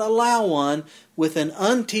cannot allow one with an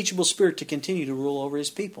unteachable spirit to continue to rule over his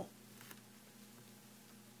people.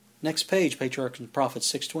 Next page, Patriarchs and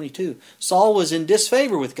Prophets 6:22. Saul was in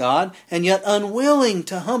disfavor with God, and yet unwilling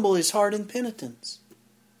to humble his heart in penitence.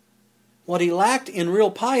 What he lacked in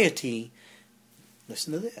real piety,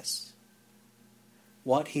 listen to this,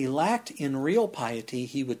 what he lacked in real piety,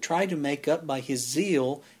 he would try to make up by his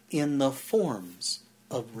zeal in the forms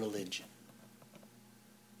of religion.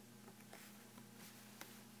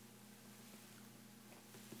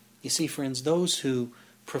 You see, friends, those who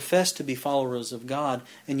profess to be followers of God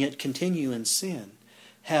and yet continue in sin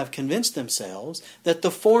have convinced themselves that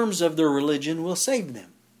the forms of their religion will save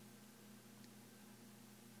them.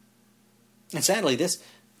 And sadly,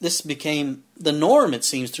 this became the norm, it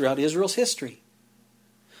seems, throughout Israel's history.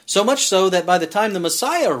 So much so that by the time the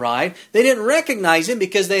Messiah arrived, they didn't recognize him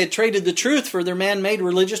because they had traded the truth for their man-made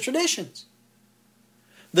religious traditions.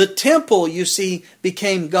 The temple, you see,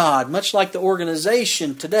 became God, much like the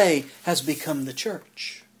organization today has become the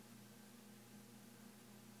church.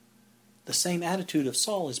 The same attitude of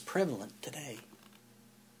Saul is prevalent today.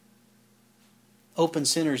 Open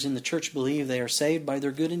sinners in the church believe they are saved by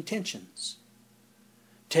their good intentions.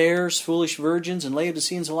 Tares, foolish virgins, and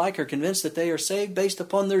Laodiceans alike are convinced that they are saved based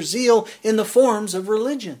upon their zeal in the forms of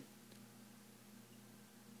religion.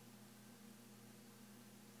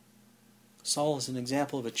 Saul is an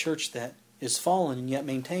example of a church that is fallen and yet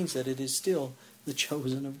maintains that it is still the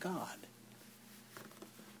chosen of God.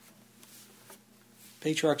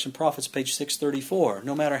 Patriarchs and Prophets, page 634.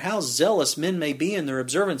 No matter how zealous men may be in their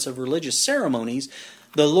observance of religious ceremonies,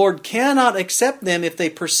 the Lord cannot accept them if they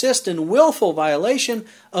persist in willful violation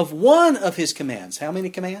of one of His commands. How many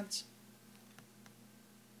commands?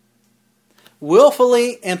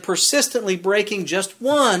 Willfully and persistently breaking just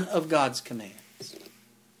one of God's commands.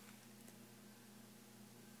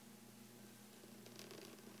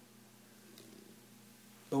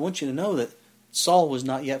 But I want you to know that Saul was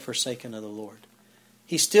not yet forsaken of the Lord.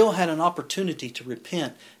 He still had an opportunity to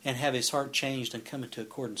repent and have his heart changed and come into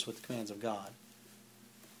accordance with the commands of God.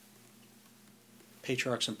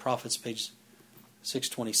 Patriarchs and Prophets, page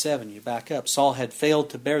 627. You back up. Saul had failed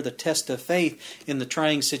to bear the test of faith in the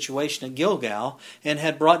trying situation at Gilgal and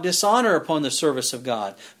had brought dishonor upon the service of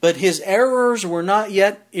God. But his errors were not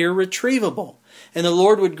yet irretrievable, and the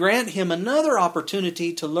Lord would grant him another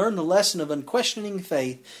opportunity to learn the lesson of unquestioning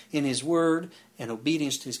faith in His Word and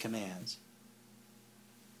obedience to His commands.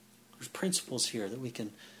 There's principles here that we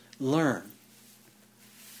can learn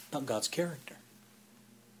about God's character.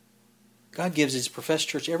 God gives His professed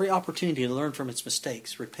church every opportunity to learn from its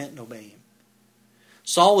mistakes, repent and obey Him.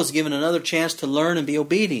 Saul was given another chance to learn and be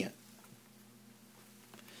obedient.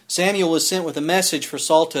 Samuel was sent with a message for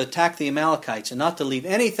Saul to attack the Amalekites and not to leave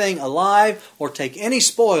anything alive or take any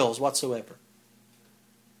spoils whatsoever.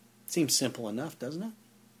 Seems simple enough, doesn't it?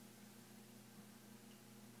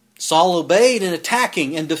 Saul obeyed in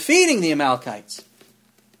attacking and defeating the Amalekites.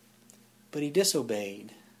 But he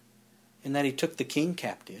disobeyed in that he took the king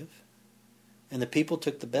captive, and the people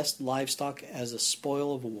took the best livestock as a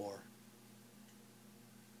spoil of war.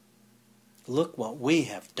 Look what we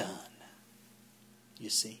have done,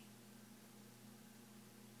 you see.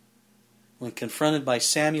 When confronted by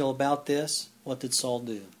Samuel about this, what did Saul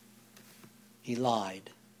do? He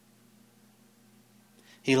lied.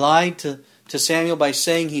 He lied to Samuel by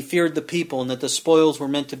saying he feared the people and that the spoils were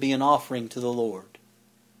meant to be an offering to the Lord.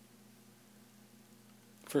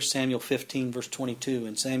 1 Samuel 15, verse 22,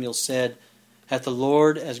 and Samuel said, Hath the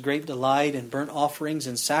Lord as great delight in burnt offerings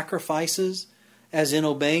and sacrifices as in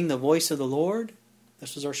obeying the voice of the Lord?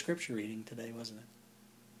 This was our scripture reading today, wasn't it?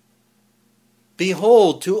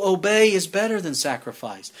 Behold, to obey is better than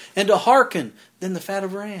sacrifice, and to hearken than the fat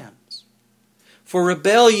of rams. For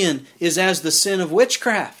rebellion is as the sin of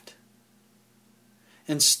witchcraft,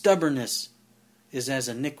 and stubbornness is as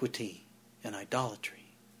iniquity and idolatry.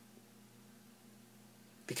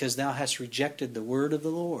 Because thou hast rejected the word of the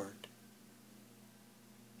Lord,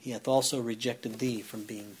 He hath also rejected thee from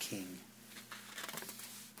being king.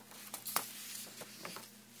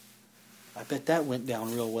 I bet that went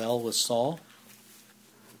down real well with Saul.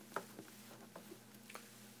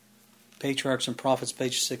 Patriarchs and Prophets,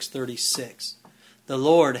 page 636. The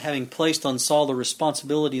Lord, having placed on Saul the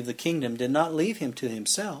responsibility of the kingdom, did not leave him to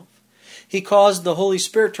himself. He caused the Holy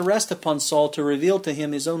Spirit to rest upon Saul to reveal to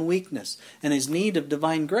him his own weakness and his need of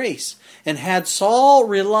divine grace. And had Saul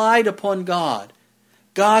relied upon God,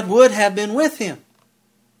 God would have been with him.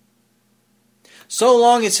 So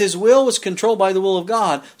long as his will was controlled by the will of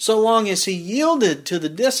God, so long as he yielded to the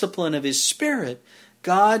discipline of his spirit,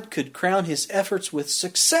 God could crown his efforts with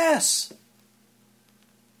success.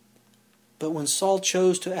 But when Saul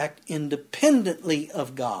chose to act independently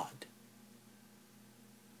of God,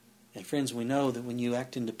 and friends, we know that when you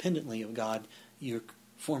act independently of God, you're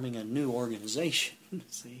forming a new organization.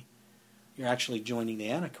 See, you're actually joining the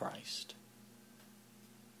Antichrist.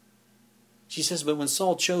 She says, but when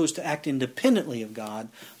Saul chose to act independently of God,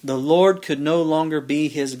 the Lord could no longer be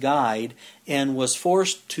his guide and was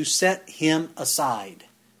forced to set him aside.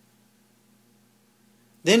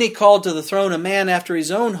 Then he called to the throne a man after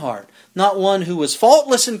his own heart, not one who was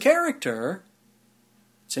faultless in character.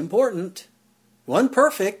 It's important. One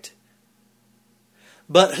perfect.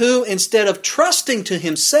 But who, instead of trusting to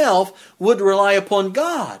himself, would rely upon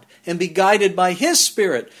God and be guided by His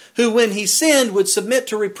Spirit, who, when he sinned, would submit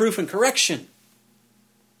to reproof and correction.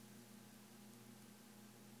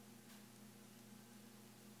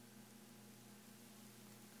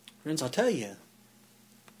 Friends, I'll tell you,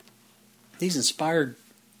 these inspired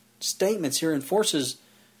statements here reinforces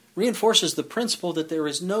the principle that there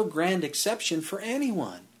is no grand exception for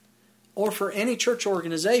anyone or for any church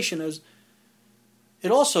organization.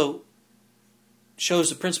 It also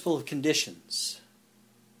shows the principle of conditions.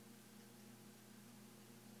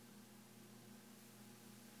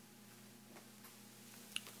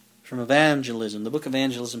 From Evangelism, the book of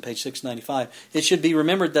Evangelism, page 695, it should be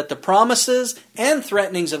remembered that the promises and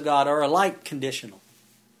threatenings of God are alike conditional.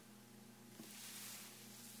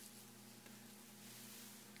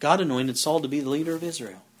 God anointed Saul to be the leader of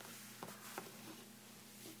Israel.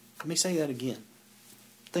 Let me say that again.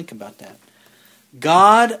 Think about that.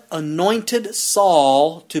 God anointed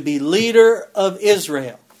Saul to be leader of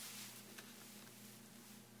Israel.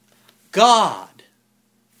 God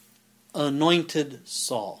anointed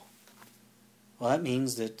Saul. Well, that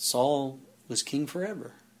means that Saul was king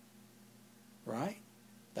forever. Right?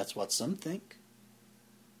 That's what some think.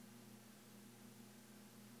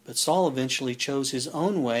 But Saul eventually chose his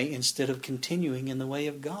own way instead of continuing in the way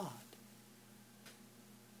of God.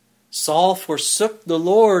 Saul forsook the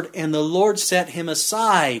Lord, and the Lord set him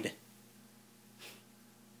aside.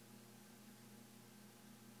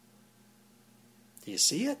 Do you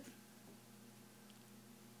see it?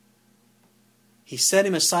 He set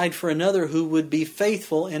him aside for another who would be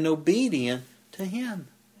faithful and obedient to him.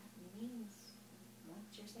 That means once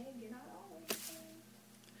you're saved, you're not always saved.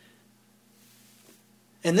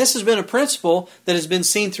 And this has been a principle that has been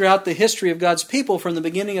seen throughout the history of God's people from the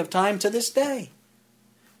beginning of time to this day.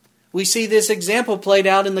 We see this example played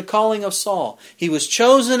out in the calling of Saul. He was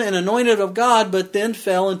chosen and anointed of God, but then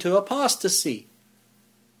fell into apostasy.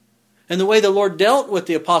 And the way the Lord dealt with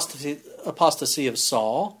the apostasy of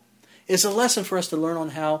Saul is a lesson for us to learn on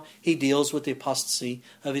how He deals with the apostasy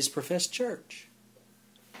of His professed church.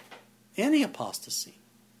 Any apostasy.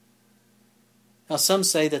 Now, some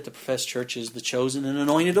say that the professed church is the chosen and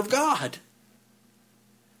anointed of God.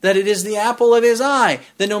 That it is the apple of His eye.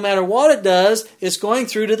 That no matter what it does, it's going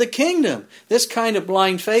through to the kingdom. This kind of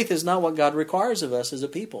blind faith is not what God requires of us as a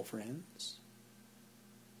people, friends.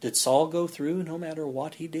 Did Saul go through no matter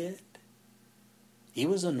what he did? He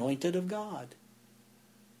was anointed of God.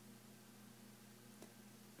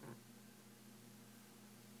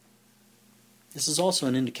 This is also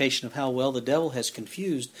an indication of how well the devil has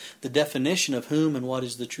confused the definition of whom and what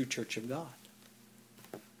is the true church of God.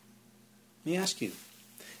 Let me ask you,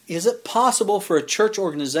 is it possible for a church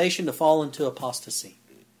organization to fall into apostasy?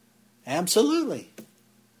 Absolutely.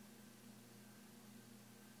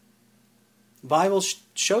 The Bible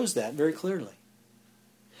shows that very clearly.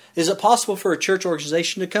 Is it possible for a church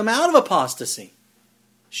organization to come out of apostasy?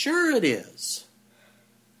 Sure it is.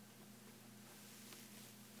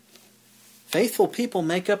 Faithful people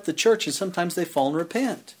make up the church, and sometimes they fall and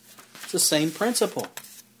repent. It's the same principle.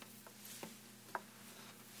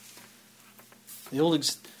 The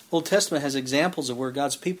Old Testament has examples of where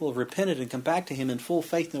God's people have repented and come back to Him in full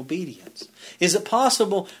faith and obedience. Is it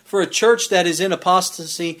possible for a church that is in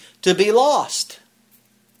apostasy to be lost?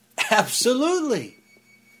 Absolutely.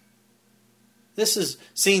 This is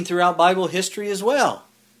seen throughout Bible history as well.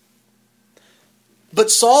 But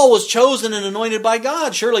Saul was chosen and anointed by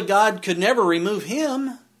God. Surely God could never remove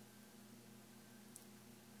him.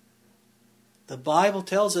 The Bible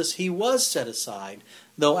tells us he was set aside,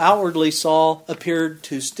 though outwardly Saul appeared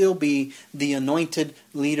to still be the anointed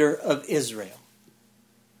leader of Israel.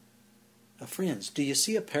 Now, friends, do you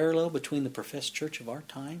see a parallel between the professed church of our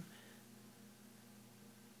time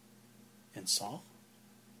and Saul?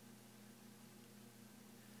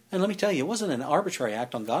 And let me tell you, it wasn't an arbitrary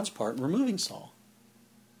act on God's part in removing Saul.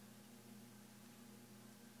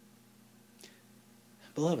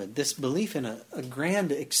 Beloved, this belief in a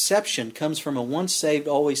grand exception comes from a once saved,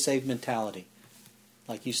 always saved mentality,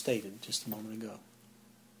 like you stated just a moment ago.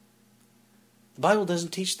 The Bible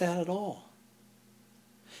doesn't teach that at all.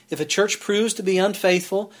 If a church proves to be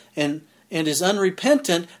unfaithful and is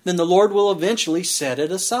unrepentant, then the Lord will eventually set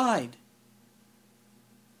it aside.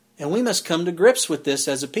 And we must come to grips with this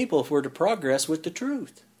as a people if we're to progress with the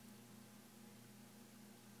truth.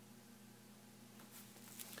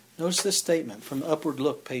 Notice this statement from Upward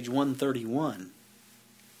Look, page 131.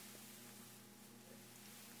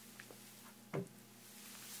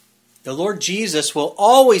 The Lord Jesus will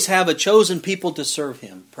always have a chosen people to serve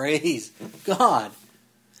Him. Praise God.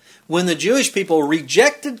 When the Jewish people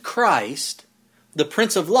rejected Christ, the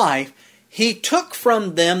Prince of Life, He took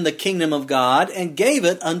from them the kingdom of God and gave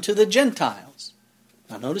it unto the Gentiles.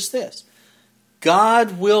 Now notice this.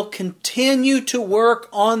 God will continue to work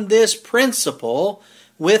on this principle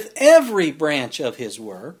with every branch of His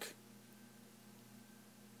work.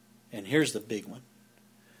 And here's the big one.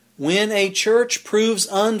 When a church proves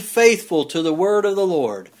unfaithful to the word of the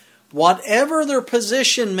Lord, whatever their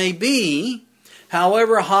position may be,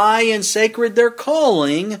 however high and sacred their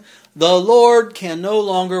calling, the Lord can no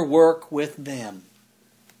longer work with them.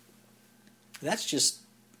 That's just,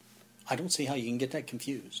 I don't see how you can get that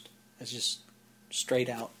confused. That's just straight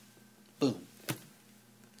out, boom,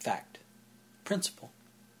 fact, principle.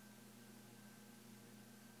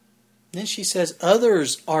 Then she says,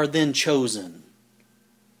 others are then chosen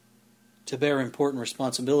to bear important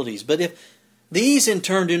responsibilities. But if these in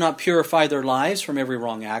turn do not purify their lives from every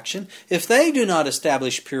wrong action, if they do not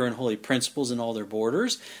establish pure and holy principles in all their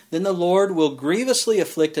borders, then the Lord will grievously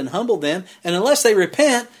afflict and humble them, and unless they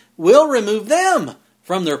repent, will remove them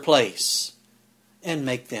from their place and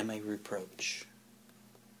make them a reproach.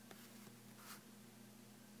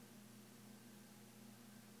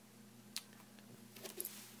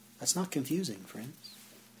 That's not confusing, friends.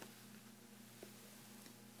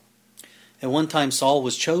 At one time, Saul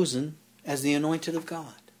was chosen as the anointed of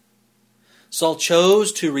God. Saul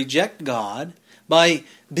chose to reject God by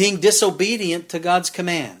being disobedient to God's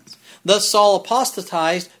commands. Thus, Saul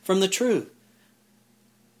apostatized from the truth.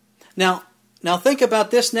 Now think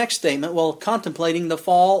about this next statement while contemplating the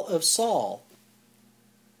fall of Saul.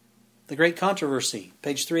 The Great Controversy,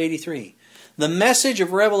 page 383. The message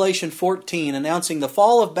of Revelation 14 announcing the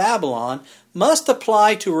fall of Babylon must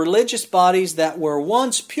apply to religious bodies that were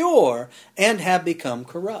once pure and have become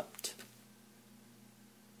corrupt.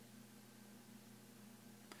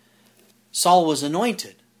 Saul was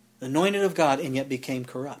anointed of God, and yet became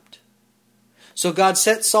corrupt. So God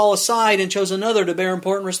set Saul aside and chose another to bear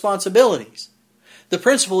important responsibilities. The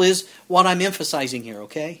principle is what I'm emphasizing here,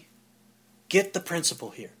 okay? Get the principle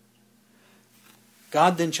here.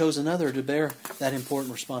 God then chose another to bear that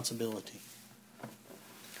important responsibility.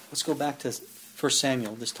 Let's go back to 1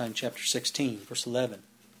 Samuel, this time chapter 16, verse 11.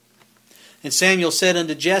 And Samuel said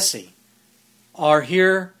unto Jesse, Are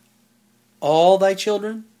here all thy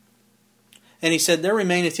children? And he said, There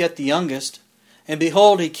remaineth yet the youngest, and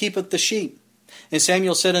behold, he keepeth the sheep. And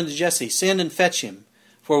Samuel said unto Jesse, Send and fetch him,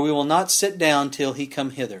 for we will not sit down till he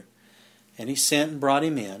come hither. And he sent and brought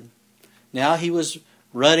him in. Now he was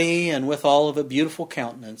ruddy and withal of a beautiful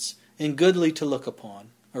countenance, and goodly to look upon,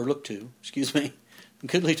 or look to,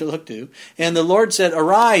 goodly to look to. And the Lord said,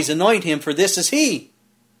 Arise, anoint him, for this is he.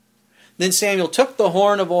 Then Samuel took the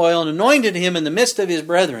horn of oil and anointed him in the midst of his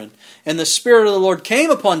brethren. And the Spirit of the Lord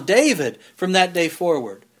came upon David from that day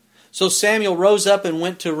forward. So Samuel rose up and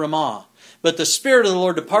went to Ramah. But the Spirit of the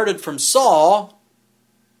Lord departed from Saul.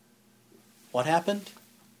 What happened?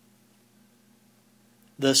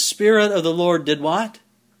 The Spirit of the Lord did what?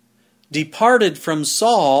 Departed from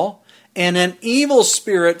Saul, and an evil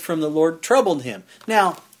spirit from the Lord troubled him.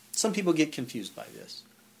 Now, some people get confused by this.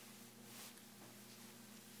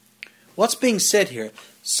 What's being said here?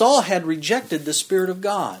 Saul had rejected the Spirit of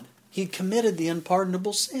God. He committed the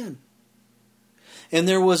unpardonable sin. And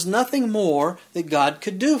there was nothing more that God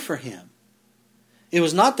could do for him. It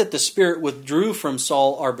was not that the Spirit withdrew from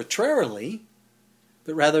Saul arbitrarily,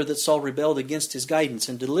 but rather that Saul rebelled against his guidance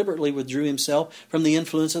and deliberately withdrew himself from the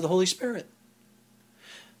influence of the Holy Spirit.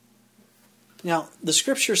 Now, the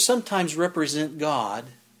Scriptures sometimes represent God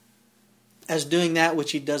as doing that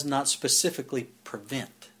which He does not specifically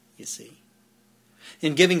prevent, you see.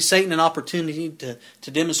 In giving Satan an opportunity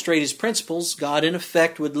to demonstrate his principles, God in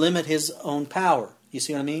effect would limit His own power. You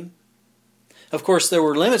see what I mean? Of course, there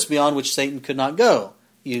were limits beyond which Satan could not go.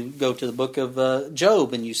 You go to the book of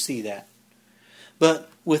Job and you see that.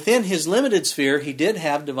 But within his limited sphere, he did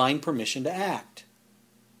have divine permission to act.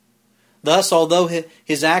 Thus, although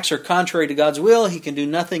his acts are contrary to God's will, he can do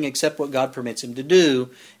nothing except what God permits him to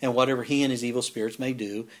do, and whatever he and his evil spirits may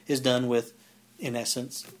do is done with, in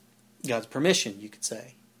essence, God's permission, you could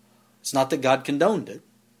say. It's not that God condoned it.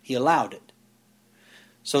 He allowed it.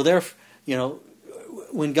 So therefore,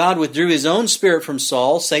 when God withdrew His own Spirit from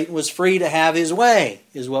Saul, Satan was free to have his way,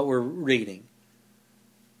 is what we're reading.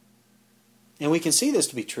 And we can see this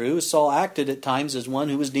to be true, as Saul acted at times as one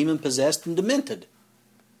who was demon-possessed and demented.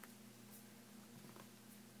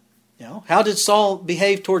 How did Saul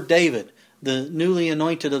behave toward David, the newly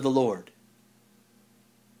anointed of the Lord?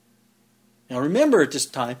 Now remember, at this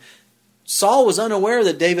time, Saul was unaware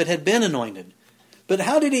that David had been anointed. But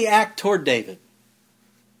how did he act toward David?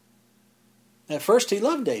 At first he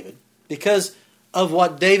loved David because of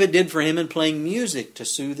what David did for him in playing music to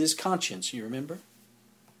soothe his conscience. You remember?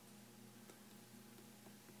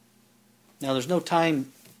 Now there's no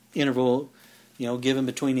time interval given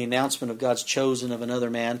between the announcement of God's chosen of another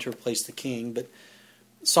man to replace the king. But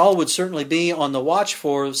Saul would certainly be on the watch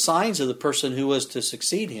for signs of the person who was to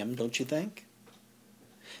succeed him, don't you think?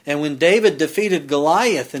 And when David defeated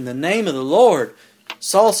Goliath in the name of the Lord,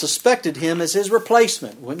 Saul suspected him as his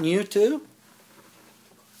replacement. Wouldn't you too?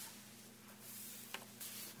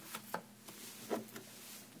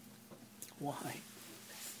 Why?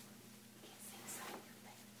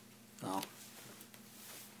 Oh.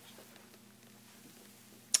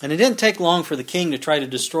 And it didn't take long for the king to try to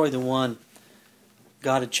destroy the one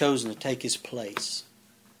God had chosen to take his place.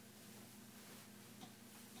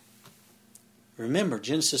 Remember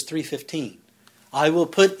Genesis 3:15. I will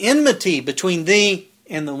put enmity between thee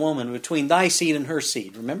and the woman, between thy seed and her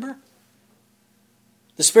seed. Remember?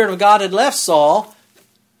 The Spirit of God had left Saul.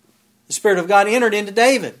 The Spirit of God entered into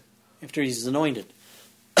David after he's anointed.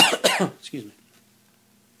 Excuse me.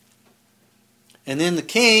 And then the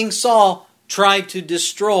king, Saul, tried to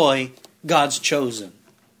destroy God's chosen.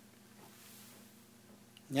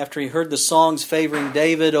 After he heard the songs favoring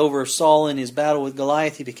David over Saul in his battle with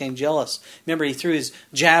Goliath, he became jealous. Remember, he threw his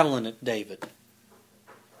javelin at David.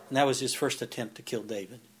 And that was his first attempt to kill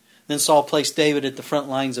David. Then Saul placed David at the front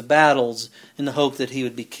lines of battles in the hope that he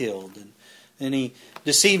would be killed. And he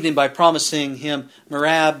deceived him by promising him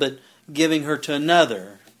Merab, but giving her to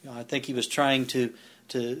another. I think he was trying to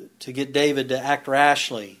get David to act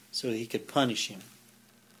rashly so he could punish him.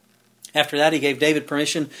 After that, he gave David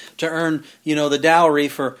permission to earn, the dowry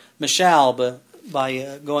for Michal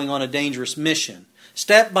by going on a dangerous mission.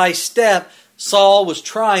 Step by step, Saul was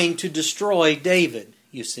trying to destroy David,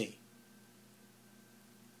 you see.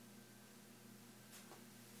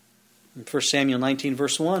 In 1 Samuel 19,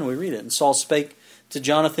 verse 1, we read it. And Saul spake to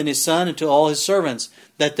Jonathan his son and to all his servants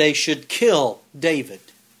that they should kill David.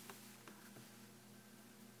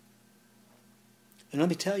 And let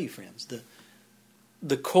me tell you, friends,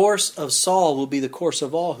 the course of Saul will be the course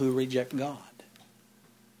of all who reject God.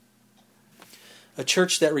 A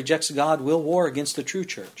church that rejects God will war against the true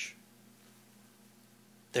church.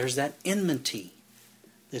 There's that enmity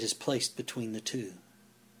that is placed between the two.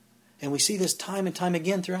 And we see this time and time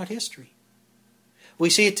again throughout history. We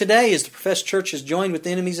see it today as the professed church has joined with the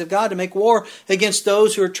enemies of God to make war against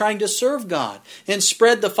those who are trying to serve God and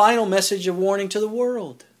spread the final message of warning to the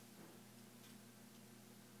world.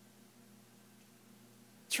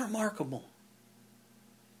 It's remarkable.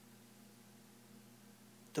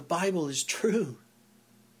 The Bible is true.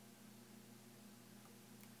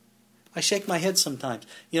 I shake my head sometimes.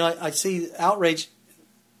 I see outrage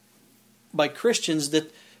by Christians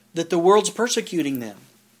that the world's persecuting them.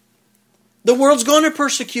 The world's going to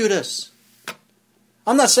persecute us.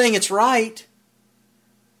 I'm not saying it's right,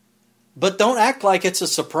 but don't act like it's a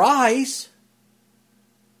surprise.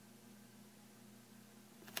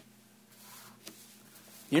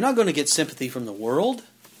 You're not going to get sympathy from the world.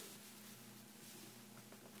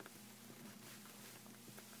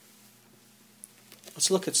 Let's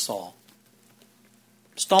look at Saul.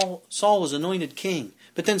 Saul was anointed king,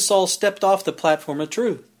 but then Saul stepped off the platform of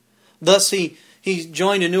truth. Thus he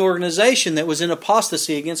joined a new organization that was in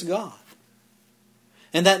apostasy against God.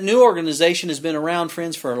 And that new organization has been around,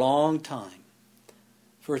 friends, for a long time.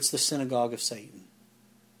 For it's the synagogue of Satan.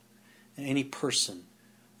 And any person,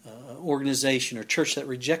 organization or church that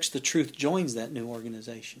rejects the truth joins that new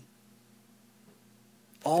organization.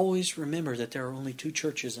 Always remember that there are only two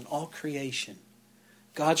churches in all creation.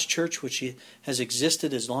 God's church, which has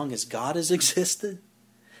existed as long as God has existed,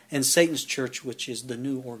 and Satan's church, which is the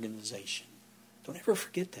new organization. Don't ever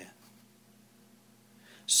forget that.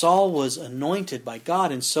 Saul was anointed by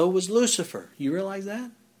God, and so was Lucifer. You realize that?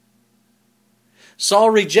 Saul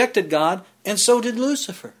rejected God, and so did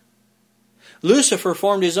Lucifer. Lucifer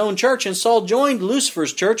formed his own church, and Saul joined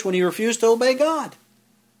Lucifer's church when he refused to obey God.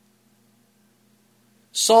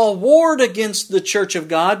 Saul warred against the church of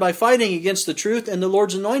God by fighting against the truth, and the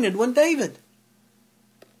Lord's anointed one, David.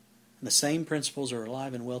 And the same principles are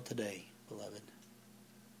alive and well today, beloved.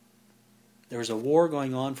 There is a war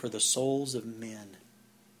going on for the souls of men.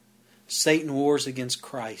 Satan wars against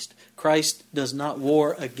Christ. Christ does not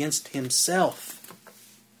war against himself.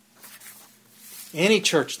 Any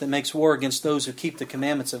church that makes war against those who keep the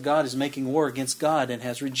commandments of God is making war against God and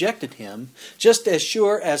has rejected Him, just as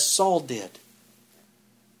sure as Saul did.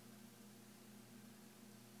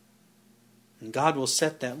 And God will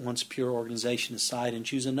set that once pure organization aside and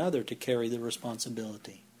choose another to carry the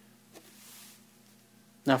responsibility.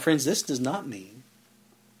 Now, friends, this does not mean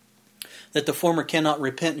that the former cannot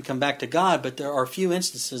repent and come back to God, but there are few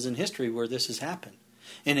instances in history where this has happened.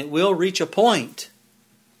 And it will reach a point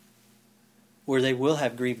where they will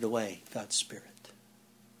have grieved away God's Spirit,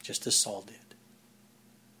 just as Saul did.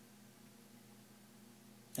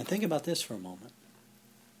 And think about this for a moment.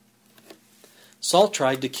 Saul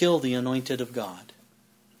tried to kill the anointed of God,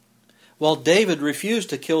 while David refused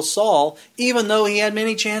to kill Saul, even though he had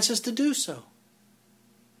many chances to do so.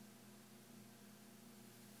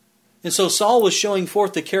 And so Saul was showing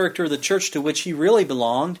forth the character of the church to which he really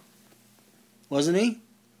belonged, wasn't he?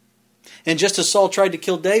 And just as Saul tried to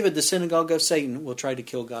kill David, the synagogue of Satan will try to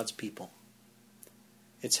kill God's people.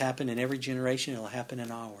 It's happened in every generation. It will happen in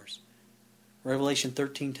ours. Revelation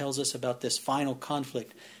 13 tells us about this final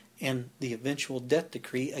conflict and the eventual death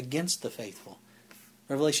decree against the faithful.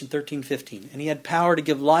 Revelation 13:15. And he had power to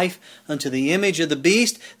give life unto the image of the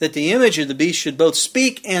beast, that the image of the beast should both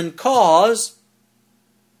speak and cause,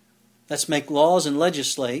 let's make laws and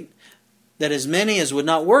legislate, that as many as would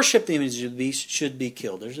not worship the image of the beast should be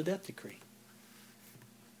killed. There's a death decree.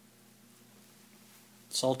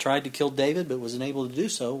 Saul tried to kill David, but was unable to do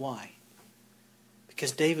so. Why?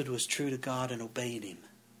 Because David was true to God and obeyed Him,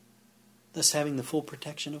 thus having the full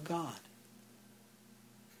protection of God.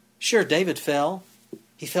 Sure, David fell.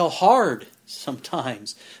 He fell hard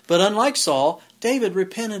sometimes. But unlike Saul, David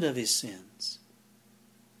repented of his sins.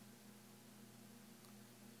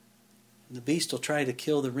 The beast will try to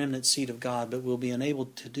kill the remnant seed of God, but will be unable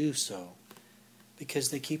to do so because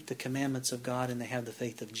they keep the commandments of God and they have the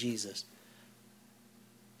faith of Jesus,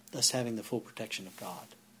 thus having the full protection of God.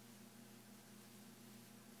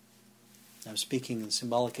 I'm speaking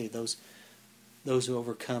symbolically of those who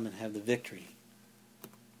overcome and have the victory.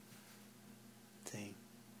 See?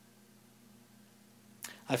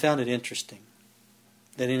 I found it interesting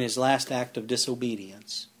that in his last act of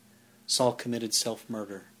disobedience, Saul committed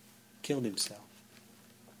self-murder. Killed himself.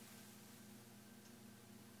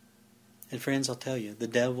 And friends, I'll tell you, the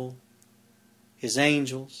devil, his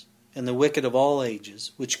angels, and the wicked of all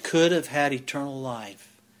ages, which could have had eternal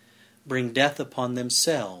life, bring death upon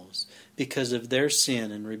themselves because of their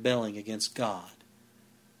sin and rebelling against God.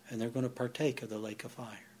 And they're going to partake of the lake of fire.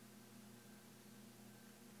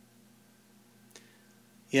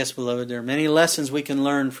 Yes, beloved, there are many lessons we can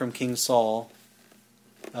learn from King Saul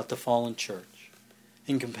about the fallen church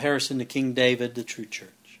in comparison to King David, the true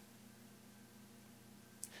church.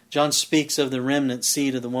 John speaks of the remnant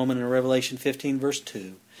seed of the woman in Revelation 15, verse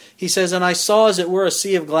 2. He says, And I saw as it were a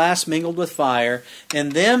sea of glass mingled with fire,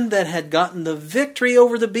 and them that had gotten the victory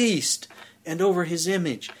over the beast, and over his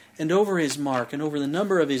image, and over his mark, and over the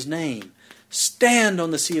number of his name, stand on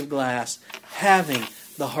the sea of glass, having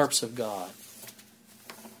the harps of God.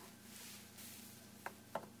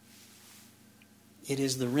 It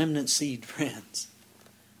is the remnant seed, friends.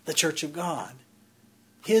 The church of God.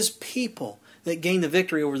 His people that gain the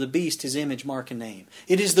victory over the beast, his image, mark, and name.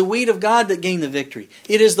 It is the wheat of God that gain the victory.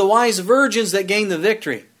 It is the wise virgins that gain the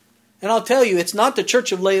victory. And I'll tell you, it's not the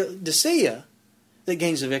church of Laodicea that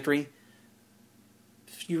gains the victory.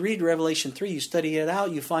 If you read Revelation 3, you study it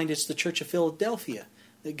out, you find it's the church of Philadelphia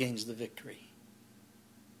that gains the victory.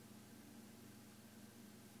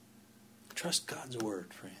 Trust God's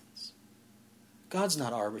word, friends. God's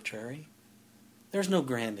not arbitrary. There's no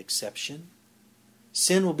grand exception.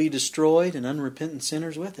 Sin will be destroyed and unrepentant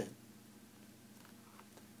sinners with it.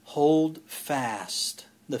 Hold fast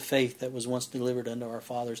the faith that was once delivered unto our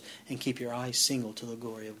fathers and keep your eyes single to the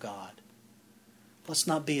glory of God. Let's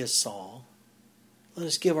not be as Saul. Let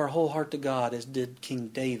us give our whole heart to God as did King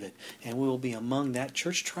David, and we will be among that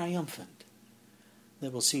church triumphant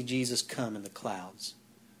that will see Jesus come in the clouds,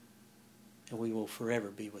 and we will forever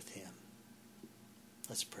be with Him.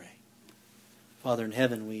 Let's pray. Father in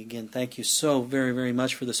heaven, we again thank you so very, very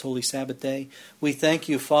much for this holy Sabbath day. We thank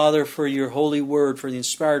you, Father, for your holy word, for the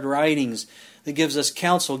inspired writings that gives us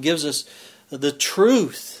counsel, gives us the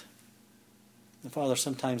truth. And Father,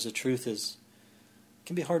 sometimes the truth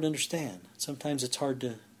can be hard to understand. Sometimes it's hard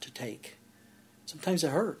to take. Sometimes it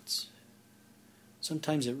hurts.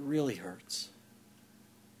 Sometimes it really hurts.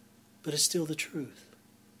 But it's still the truth.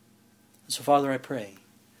 And so, Father, I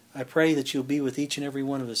pray that you'll be with each and every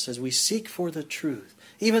one of us as we seek for the truth,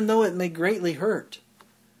 even though it may greatly hurt.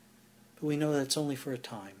 But we know that it's only for a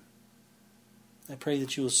time. I pray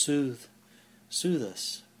that you will soothe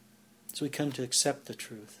us As we come to accept the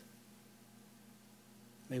truth,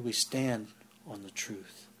 may we stand on the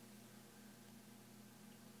truth.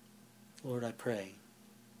 Lord, I pray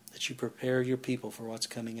that you prepare your people for what's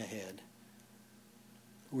coming ahead.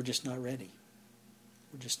 We're just not ready.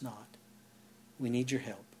 We're just not. We need your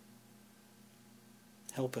help.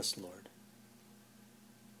 Help us, Lord,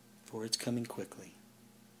 for it's coming quickly.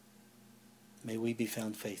 May we be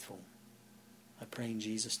found faithful. I pray in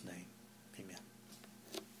Jesus' name.